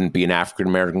 there wouldn't be an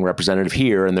African-American representative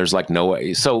here. And there's like no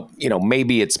way. So,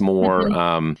 maybe it's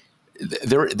more,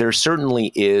 there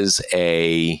certainly is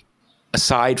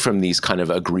aside from these kind of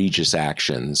egregious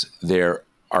actions, there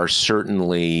are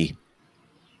certainly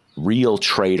real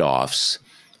trade-offs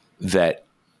that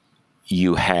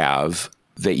you have,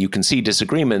 that you can see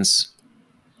disagreements,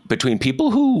 between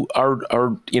people who are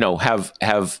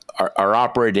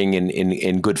operating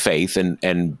in good faith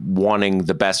and wanting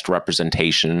the best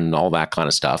representation and all that kind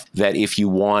of stuff, that if you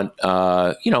want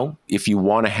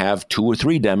to have 2 or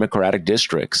 3 Democratic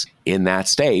districts in that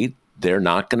state, they're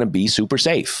not going to be super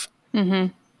safe. Mm-hmm.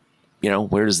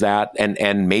 Where does that,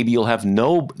 and maybe you'll have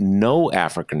no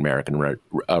African American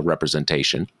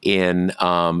representation in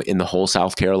the whole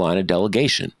South Carolina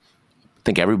delegation. I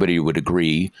think everybody would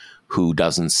agree who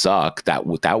doesn't suck that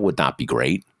would not be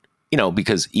great,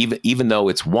 because even though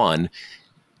it's one,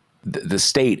 the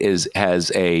state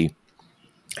has a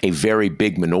very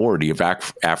big minority of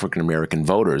African American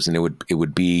voters, and it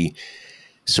would be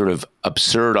sort of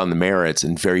absurd on the merits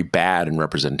and very bad in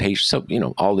representation.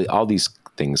 So all these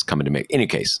things come into make. In any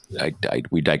case,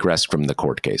 we digressed from the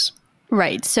court case.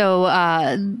 Right. So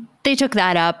they took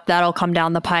that up. That'll come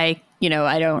down the pike.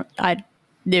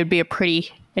 There'd be a pretty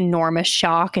enormous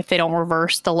shock if they don't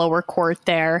reverse the lower court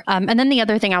there. And then the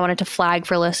other thing I wanted to flag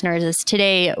for listeners is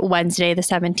today, Wednesday, the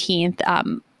 17th,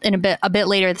 and a bit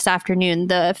later this afternoon,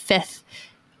 the Fifth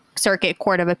Circuit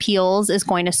Court of Appeals is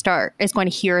going to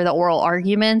hear the oral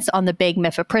arguments on the big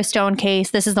mifepristone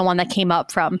case. This is the one that came up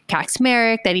from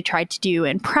Kaczmarek that he tried to do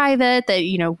in private,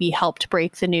 that, we helped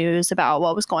break the news about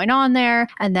what was going on there.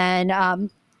 And then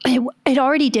it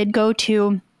already did go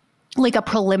to like a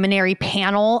preliminary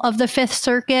panel of the Fifth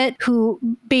Circuit, who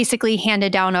basically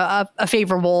handed down a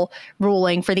favorable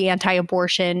ruling for the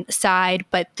anti-abortion side.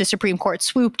 But the Supreme Court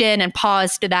swooped in and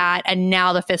paused that. And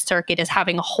now the Fifth Circuit is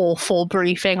having a whole full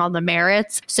briefing on the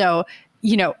merits. So,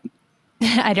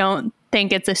 I don't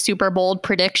think it's a super bold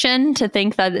prediction to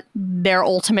think that their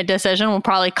ultimate decision will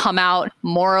probably come out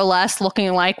more or less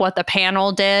looking like what the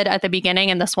panel did at the beginning,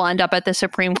 and this will end up at the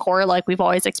Supreme Court like we've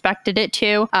always expected it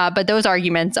to. But those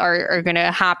arguments are going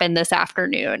to happen this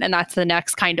afternoon, and that's the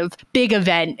next kind of big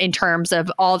event in terms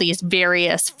of all these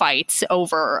various fights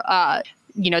over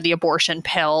the abortion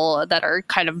pill that are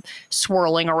kind of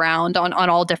swirling around on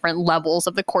all different levels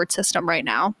of the court system right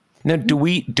now. Now, do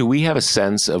we have a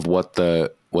sense of what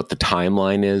the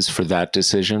timeline is for that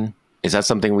decision? Is that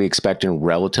something we expect in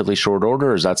relatively short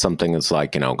order, or is that something that's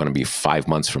like, going to be 5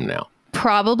 months from now?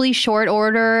 Probably short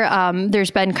order. There's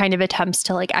been kind of attempts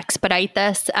to like expedite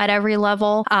this at every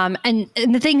level. And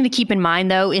the thing to keep in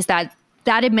mind, though, is that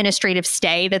administrative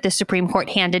stay that the Supreme Court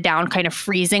handed down, kind of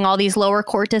freezing all these lower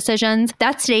court decisions,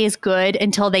 that stay is good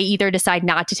until they either decide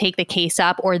not to take the case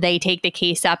up or they take the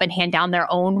case up and hand down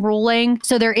their own ruling.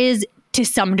 So there is, to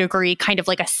some degree, kind of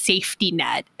like a safety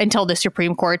net until the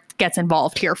Supreme Court gets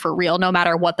involved here for real, no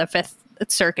matter what the Fifth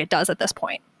Circuit does at this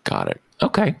point. Got it.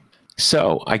 Okay.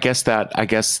 So I guess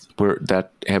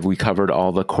have we covered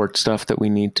all the court stuff that we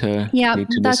need to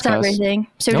that's discuss? Everything.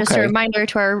 So just a reminder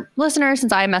to our listeners,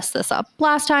 since I messed this up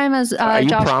last time, as are you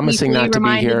Josh promising not to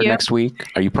be here next week?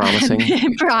 Are you promising?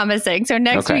 I'm promising. So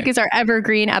next week is our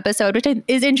evergreen episode, which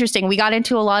is interesting. We got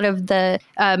into a lot of the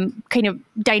kind of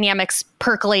dynamics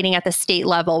percolating at the state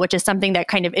level, which is something that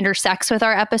kind of intersects with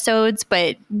our episodes,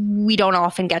 but we don't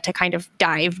often get to kind of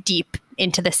dive deep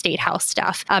into the state house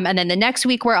stuff. And then the next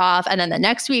week we're off, and then the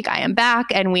next week I am back,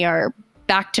 and we are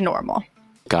back to normal.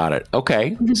 Got it.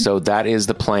 Okay. So that is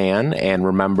the plan. And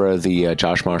remember, the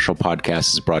Josh Marshall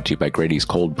podcast is brought to you by Grady's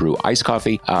Cold Brew Iced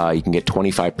Coffee. You can get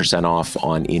 25% off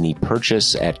on any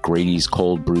purchase at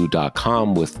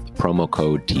Grady'sColdBrew.com with promo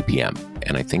code TPM.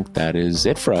 And I think that is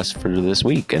it for us for this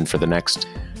week and for the next...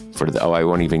 I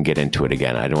won't even get into it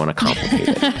again. I don't want to complicate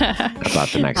it about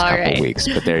the next couple of weeks.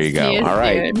 But there you go. All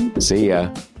right. See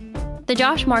ya. The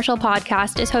Josh Marshall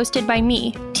podcast is hosted by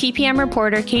me, TPM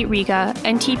reporter Kate Riga,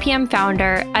 and TPM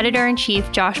founder,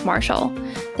 editor-in-chief Josh Marshall.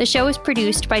 The show is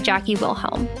produced by Jackie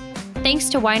Wilhelm. Thanks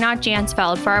to Why Not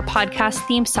Jansfeld for our podcast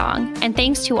theme song, and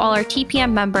thanks to all our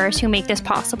TPM members who make this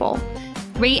possible.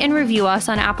 Rate and review us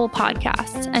on Apple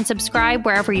Podcasts, and subscribe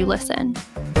wherever you listen.